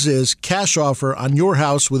as-is cash offer on your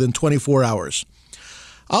house within 24 hours.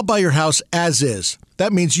 I'll buy your house as is.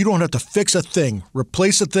 That means you don't have to fix a thing,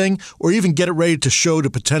 replace a thing, or even get it ready to show to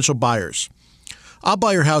potential buyers. I'll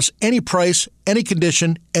buy your house any price, any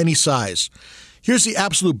condition, any size. Here's the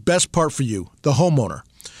absolute best part for you, the homeowner.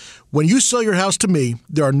 When you sell your house to me,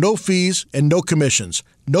 there are no fees and no commissions,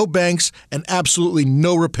 no banks, and absolutely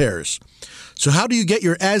no repairs. So how do you get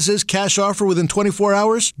your as-is cash offer within 24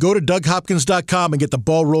 hours? Go to DougHopkins.com and get the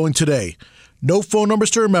ball rolling today. No phone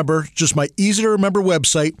numbers to remember, just my easy-to-remember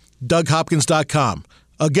website, DougHopkins.com.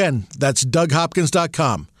 Again, that's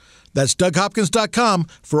DougHopkins.com. That's DougHopkins.com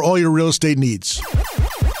for all your real estate needs.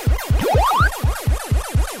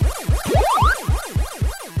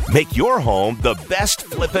 Make your home the best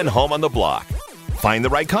flippin' home on the block. Find the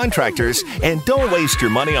right contractors and don't waste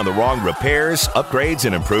your money on the wrong repairs, upgrades,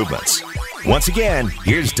 and improvements. Once again,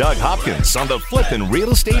 here's Doug Hopkins on the Flippin'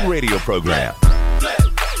 Real Estate Radio program.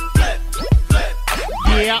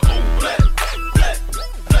 Yeah.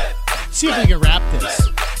 See if we can wrap this.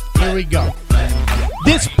 Here we go.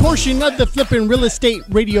 This portion of the Flippin' Real Estate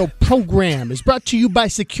Radio program is brought to you by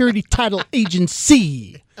Security Title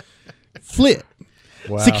Agency. Flip.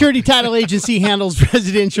 Wow. Security Title Agency handles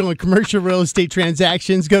residential and commercial real estate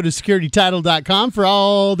transactions. Go to securitytitle.com for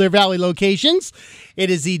all their Valley locations. It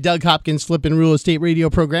is the Doug Hopkins Flippin' Real Estate Radio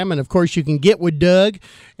program. And, of course, you can get with Doug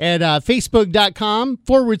at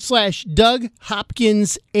facebook.com/Doug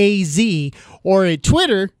Hopkins AZ or at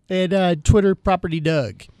Twitter at Twitter Property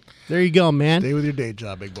Doug. There you go, man. Stay with your day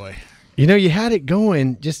job, big boy. You know, you had it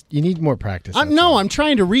going. Just you need more practice. I'm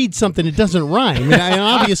trying to read something that doesn't rhyme. And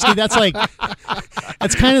obviously, that's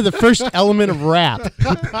kind of the first element of rap.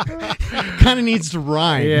 Kind of needs to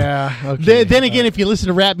rhyme. Yeah. Okay. Then again, if you listen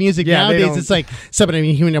to rap music nowadays, it's like somebody, and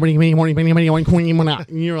you're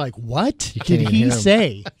like, what did he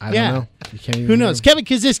say? I don't know. You can't even Who knows? Kevin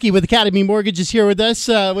Kaziski with Academy Mortgage is here with us.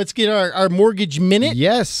 Let's get our mortgage minute.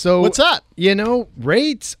 Yes. So what's up? You know,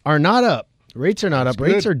 rates are not up. Rates are not up.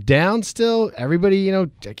 Rates are down still. Everybody,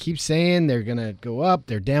 keeps saying they're going to go up.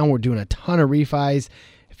 They're down. We're doing a ton of refis.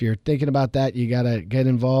 If you're thinking about that, you got to get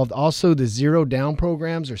involved. Also, the zero down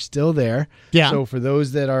programs are still there. Yeah. So for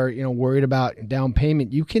those that are, worried about down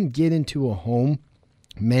payment, you can get into a home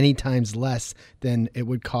many times less than it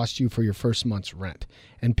would cost you for your first month's rent.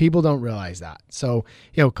 And people don't realize that. So,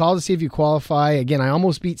 call to see if you qualify. Again, I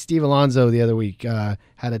almost beat Steve Alonso the other week. Had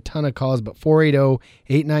a ton of calls, but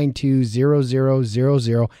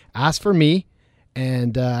 480-892-0000. Ask for me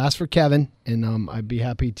and ask for Kevin, and I'd be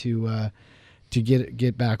happy to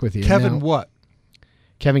get back with you. Kevin what?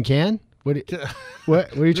 Kevin Can? What are you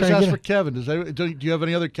trying to Just get? ask for Kevin. Do you have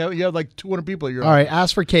any other Kevin? You have like 200 people at your All right,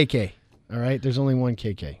 ask for KK. All right, there's only one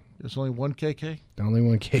KK. There's only one KK? Only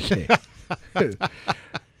one KK.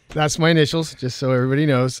 That's my initials, just so everybody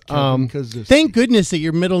knows. Thank goodness that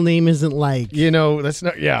your middle name isn't like. That's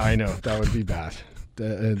not. Yeah, I know that would be bad.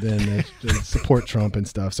 Then they support Trump and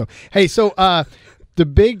stuff. So hey, the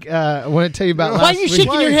big. I want to tell you about. Why are you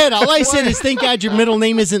shaking your head? All I said is, thank God your middle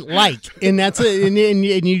name isn't like, and that's it. And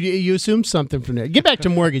you assume something from there. Get back to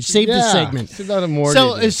mortgage. Save this segment. It's about a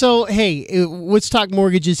mortgage. So hey, let's talk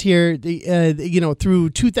mortgages here.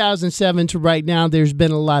 Through 2007 to right now, there's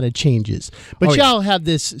been a lot of changes, but y'all have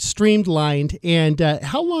this streamlined. And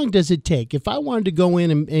how long does it take if I wanted to go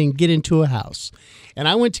in and get into a house, and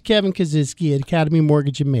I went to Kevin Kaziski at Academy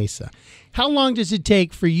Mortgage in Mesa? How long does it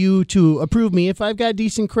take for you to approve me if I've got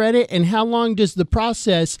decent credit? And how long does the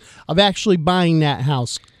process of actually buying that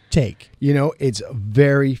house take? It's a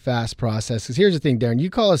very fast process. Because here's the thing, Darren. You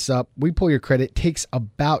call us up. We pull your credit. It takes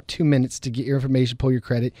about 2 minutes to get your information, pull your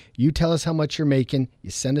credit. You tell us how much you're making. You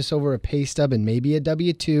send us over a pay stub and maybe a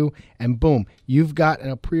W-2. And boom, you've got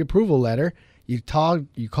a pre-approval letter. You call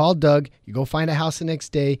Doug. You go find a house the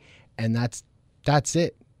next day. And that's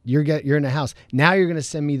it. you're in a house. Now you're going to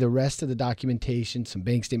send me the rest of the documentation, some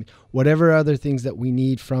bank statements, whatever other things that we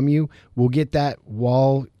need from you. We'll get that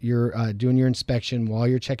while you're doing your inspection, while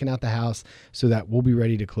you're checking out the house, so that we'll be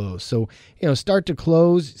ready to close. So, start to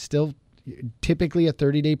close, still typically a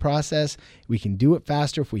 30-day process. We can do it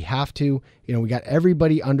faster if we have to. We got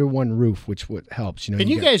everybody under one roof, which helps. And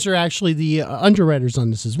you guys are actually the underwriters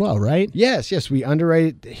on this as well, right? Yes, we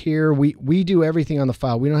underwrite it here. We do everything on the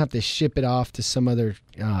file. We don't have to ship it off to some other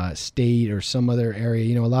state or some other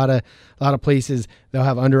area. A lot of places they'll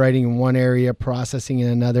have underwriting in one area, processing in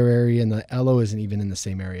another area, and the LO isn't even in the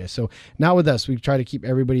same area. So not with us. We try to keep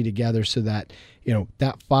everybody together so that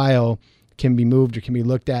that file can be moved or can be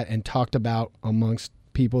looked at and talked about amongst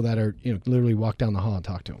people that are literally walk down the hall and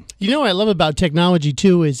talk to them. What I love about technology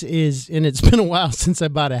too is and it's been a while since I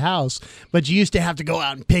bought a house, but you used to have to go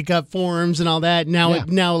out and pick up forms and all that. Now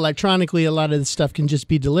electronically a lot of the stuff can just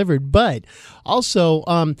be delivered. But also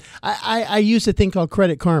I use a thing called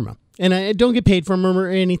Credit Karma. And I don't get paid from them or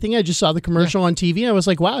anything. I just saw the commercial on TV. I was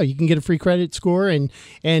like, wow, you can get a free credit score. And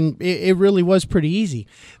it really was pretty easy.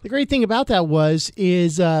 The great thing about that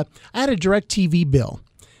is I had a DirecTV bill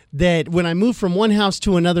that when I moved from one house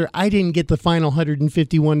to another, I didn't get the final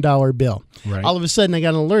 $151 bill. Right. All of a sudden, I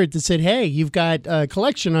got an alert that said, hey, you've got a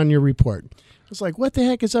collection on your report. I was like, what the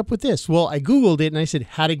heck is up with this? Well, I Googled it and I said,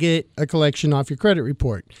 how to get a collection off your credit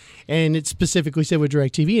report. And it specifically said with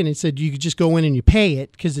DirecTV, and it said you could just go in and you pay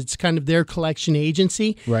it because it's kind of their collection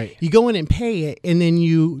agency. Right. You go in and pay it, and then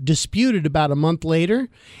you dispute it about a month later,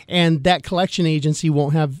 and that collection agency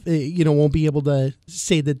won't be able to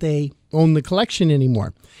say that they own the collection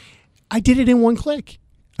anymore. I did it in one click.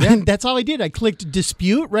 Yeah. And that's all I did. I clicked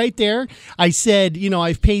dispute right there. I said,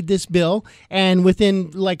 I've paid this bill. And within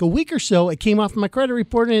like a week or so, it came off my credit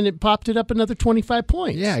report and it popped it up another 25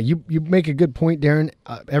 points. Yeah, you make a good point, Darren.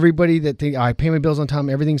 Everybody that think, I pay my bills on time,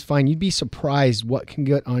 everything's fine. You'd be surprised what can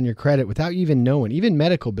get on your credit without you even knowing, even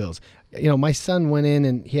medical bills. My son went in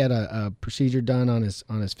and he had a procedure done on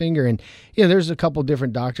his finger, and there's a couple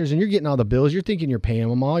different doctors, and you're getting all the bills. You're thinking you're paying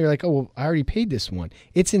them all. You're like, oh, well, I already paid this one.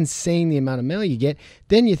 It's insane the amount of mail you get.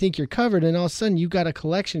 Then you think you're covered, and all of a sudden you got a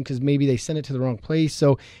collection because maybe they sent it to the wrong place.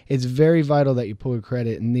 So it's very vital that you pull your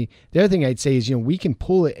credit. And the other thing I'd say is, we can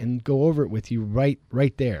pull it and go over it with you right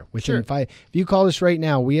there. Within 5. If you call us right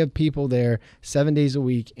now, we have people there 7 days a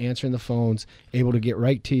week answering the phones, able to get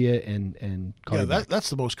right to you and call you back. That's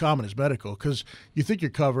the most common is medical, because you think you're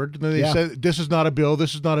covered, and then they say this is not a bill,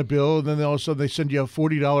 and then all of a sudden they send you a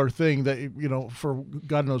 $40 thing that for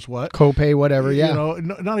God knows what copay, whatever.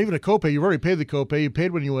 Not even a copay. You've already paid the copay. You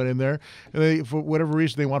paid when you went in there, and they, for whatever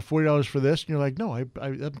reason they want $40 for this, and you're like, no,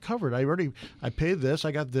 I'm covered. I paid this.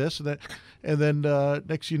 I got this, and then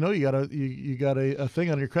next you know you got a thing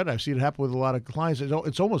on your credit. I've seen it happen with a lot of clients.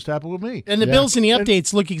 It's almost happened with me. And the bills and the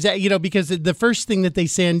updates look exactly, because the first thing that they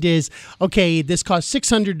send is, okay, this costs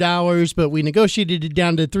 $600, but we negotiated it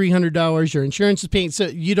down to $300. Your insurance is paying, so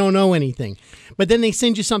you don't owe anything. But then they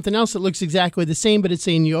send you something else that looks exactly the same, but it's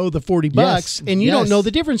saying you owe the $40, and you don't know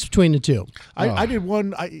the difference between the two. I did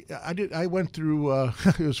one. I went through.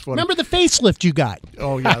 It was funny. Remember the facelift you got?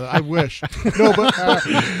 Oh yeah, I wish. No,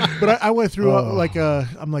 but I went through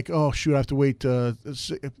I'm like, oh shoot, I have to wait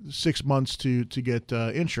 6 months to get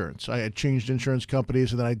insurance. I had changed insurance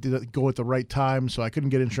companies, and then I didn't go at the right time, so I couldn't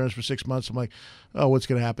get insurance for 6 months. I'm like, oh, what's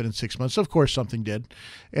going to happen in 6 months? Of course, something did,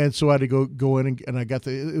 and so I had to go in and I got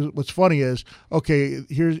what's funny is, okay,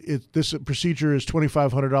 this procedure is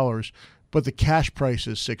 $2,500, but the cash price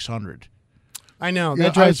is $600. I know.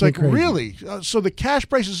 That drives me crazy. Really? So the cash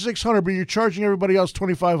price is $600, but you're charging everybody else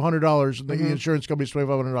 $2,500, and the insurance company's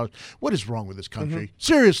 $2,500. What is wrong with this country?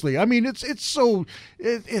 Seriously, I mean, it's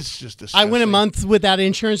just disgusting. I went a month without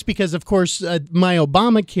insurance because, of course, my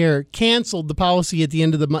Obamacare canceled the policy at the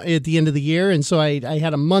end of the year, and so I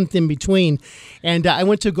had a month in between, and I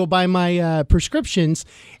went to go buy my prescriptions,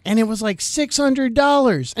 and it was like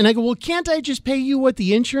 $600, and I go, well, can't I just pay you what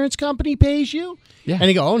the insurance company pays you? Yeah. And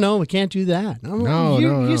he go, oh no, we can't do that. No,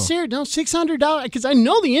 you serious? No, $600, because I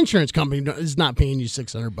know the insurance company is not paying you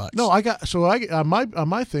 $600. No, I on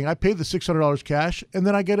my thing, I paid the $600 cash, and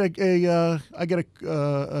then I get a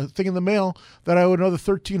thing in the mail that I owe another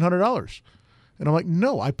 $1,300. And I'm like,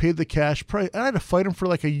 no, I paid the cash price. And I had to fight him for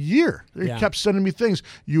like a year. They kept sending me things.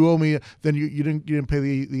 You owe me. Then you didn't pay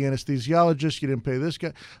the anesthesiologist. You didn't pay this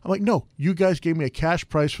guy. I'm like, no, you guys gave me a cash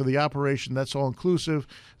price for the operation. That's all inclusive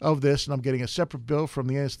of this. And I'm getting a separate bill from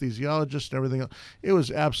the anesthesiologist and everything else. It was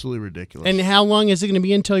absolutely ridiculous. And how long is it going to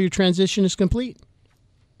be until your transition is complete?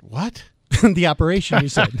 What? The operation, you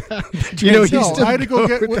said. I had to go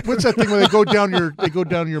get what's that thing where they go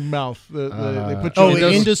down your mouth? They put you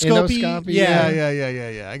endoscopy.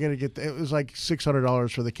 Yeah. I gotta get. It was like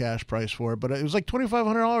 $600 for the cash price for it, but it was like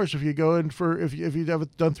 $2,500 if you go in for if you have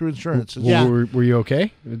it done through insurance. Were you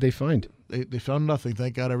okay? What did they find? They found nothing.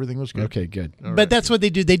 Thank God, everything was good. Okay, good. But that's what they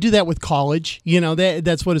do. They do that with college.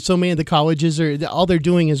 That's what so many of the colleges are. All they're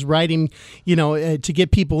doing is writing, to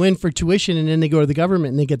get people in for tuition, and then they go to the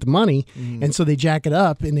government and they get the money, and so they jack it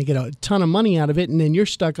up and they get a ton of money out of it, and then you're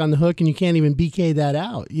stuck on the hook and you can't even BK that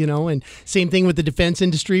out. And same thing with the defense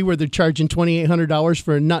industry where they're charging $2,800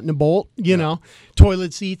 for a nut and a bolt.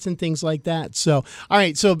 Toilet seats and things like that. So, all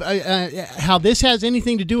right. So, how this has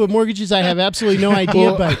anything to do with mortgages, I have absolutely no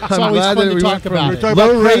idea. But it's always fun to talk about it.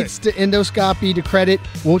 Low rates to endoscopy to credit.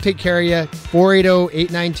 We'll take care of you.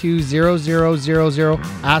 480-892-0000.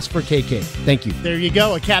 Ask for KK. Thank you. There you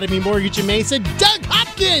go. Academy Mortgage in Mesa. Doug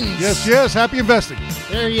Hopkins. Yes. Happy investing.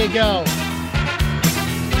 There you go.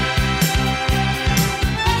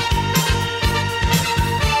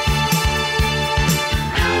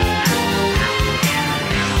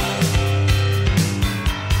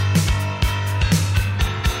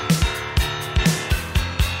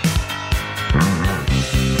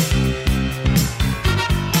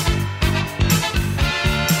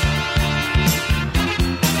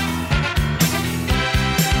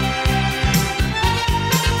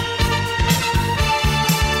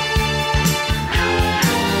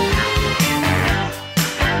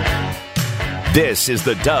 This is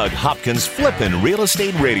the Doug Hopkins Flippin' Real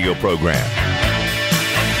Estate Radio Program.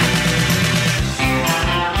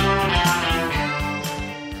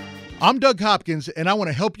 I'm Doug Hopkins, and I want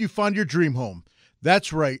to help you find your dream home.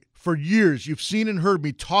 That's right. For years, you've seen and heard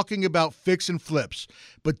me talking about fix and flips.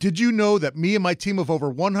 But did you know that me and my team of over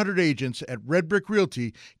 100 agents at Red Brick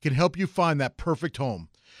Realty can help you find that perfect home?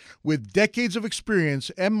 With decades of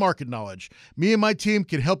experience and market knowledge, me and my team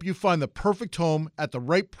can help you find the perfect home at the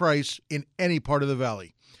right price in any part of the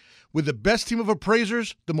valley. With the best team of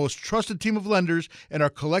appraisers, the most trusted team of lenders, and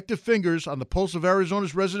our collective fingers on the pulse of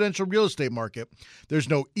Arizona's residential real estate market, there's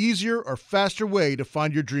no easier or faster way to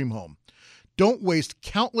find your dream home. Don't waste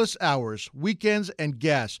countless hours, weekends, and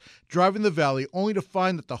gas driving the valley only to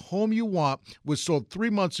find that the home you want was sold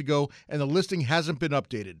 3 months ago and the listing hasn't been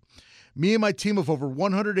updated. Me and my team of over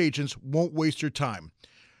 100 agents won't waste your time.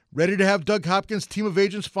 Ready to have Doug Hopkins' team of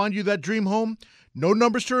agents find you that dream home? No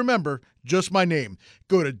numbers to remember, just my name.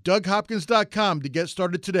 Go to DougHopkins.com to get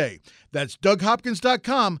started today. That's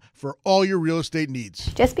DougHopkins.com for all your real estate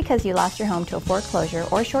needs. Just because you lost your home to a foreclosure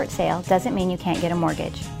or short sale doesn't mean you can't get a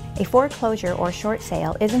mortgage. A foreclosure or short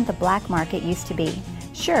sale isn't the black market used to be.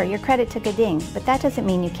 Sure, your credit took a ding, but that doesn't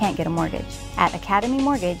mean you can't get a mortgage. At Academy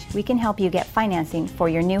Mortgage, we can help you get financing for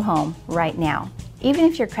your new home right now. Even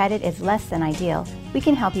if your credit is less than ideal, we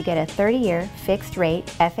can help you get a 30-year fixed-rate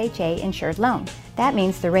FHA insured loan. That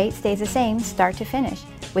means the rate stays the same start to finish,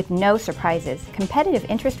 with no surprises, competitive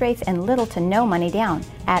interest rates, and little to no money down.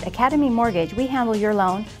 At Academy Mortgage, we handle your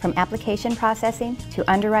loan from application processing to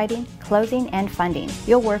underwriting, closing, and funding.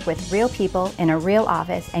 You'll work with real people in a real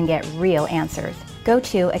office and get real answers. Go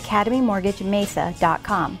to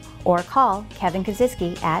academymortgagemesa.com or call Kevin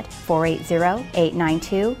Kaziski at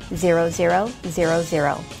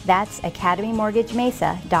 480-892-0000. That's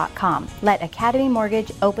academymortgagemesa.com. Let Academy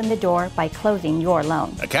Mortgage open the door by closing your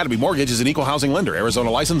loan. Academy Mortgage is an equal housing lender.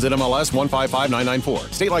 Arizona license NMLS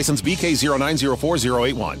 155994. State license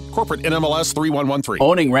BK0904081. Corporate NMLS 3113.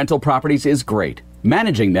 Owning rental properties is great.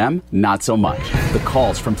 Managing them, not so much. The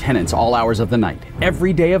calls from tenants all hours of the night,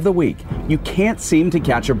 every day of the week. You can't seem to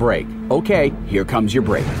catch a break. Okay, here comes your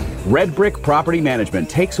break. Red Brick Property Management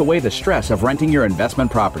takes away the stress of renting your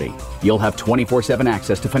investment property. You'll have 24/7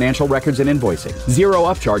 access to financial records and invoicing, zero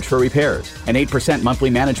upcharge for repairs, an 8%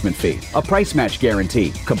 monthly management fee, a price match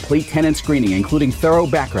guarantee, complete tenant screening including thorough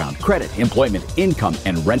background, credit, employment, income,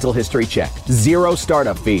 and rental history check, zero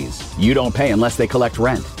startup fees. You don't pay unless they collect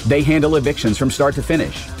rent. They handle evictions from start to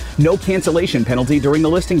finish. No cancellation penalty during the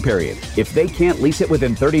listing period. If they can't lease it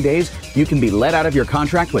within 30 days, you can be let out of your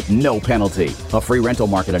contract with no penalty. A free rental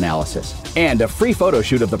market analysis. And a free photo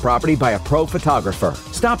shoot of the property by a pro photographer.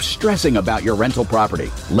 Stop stressing about your rental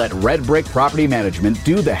property. Let Red Brick Property Management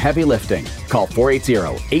do the heavy lifting. Call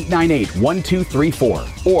 480-898-1234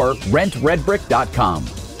 or rentredbrick.com.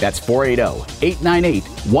 That's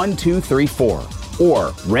 480-898-1234 or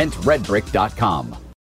rentredbrick.com.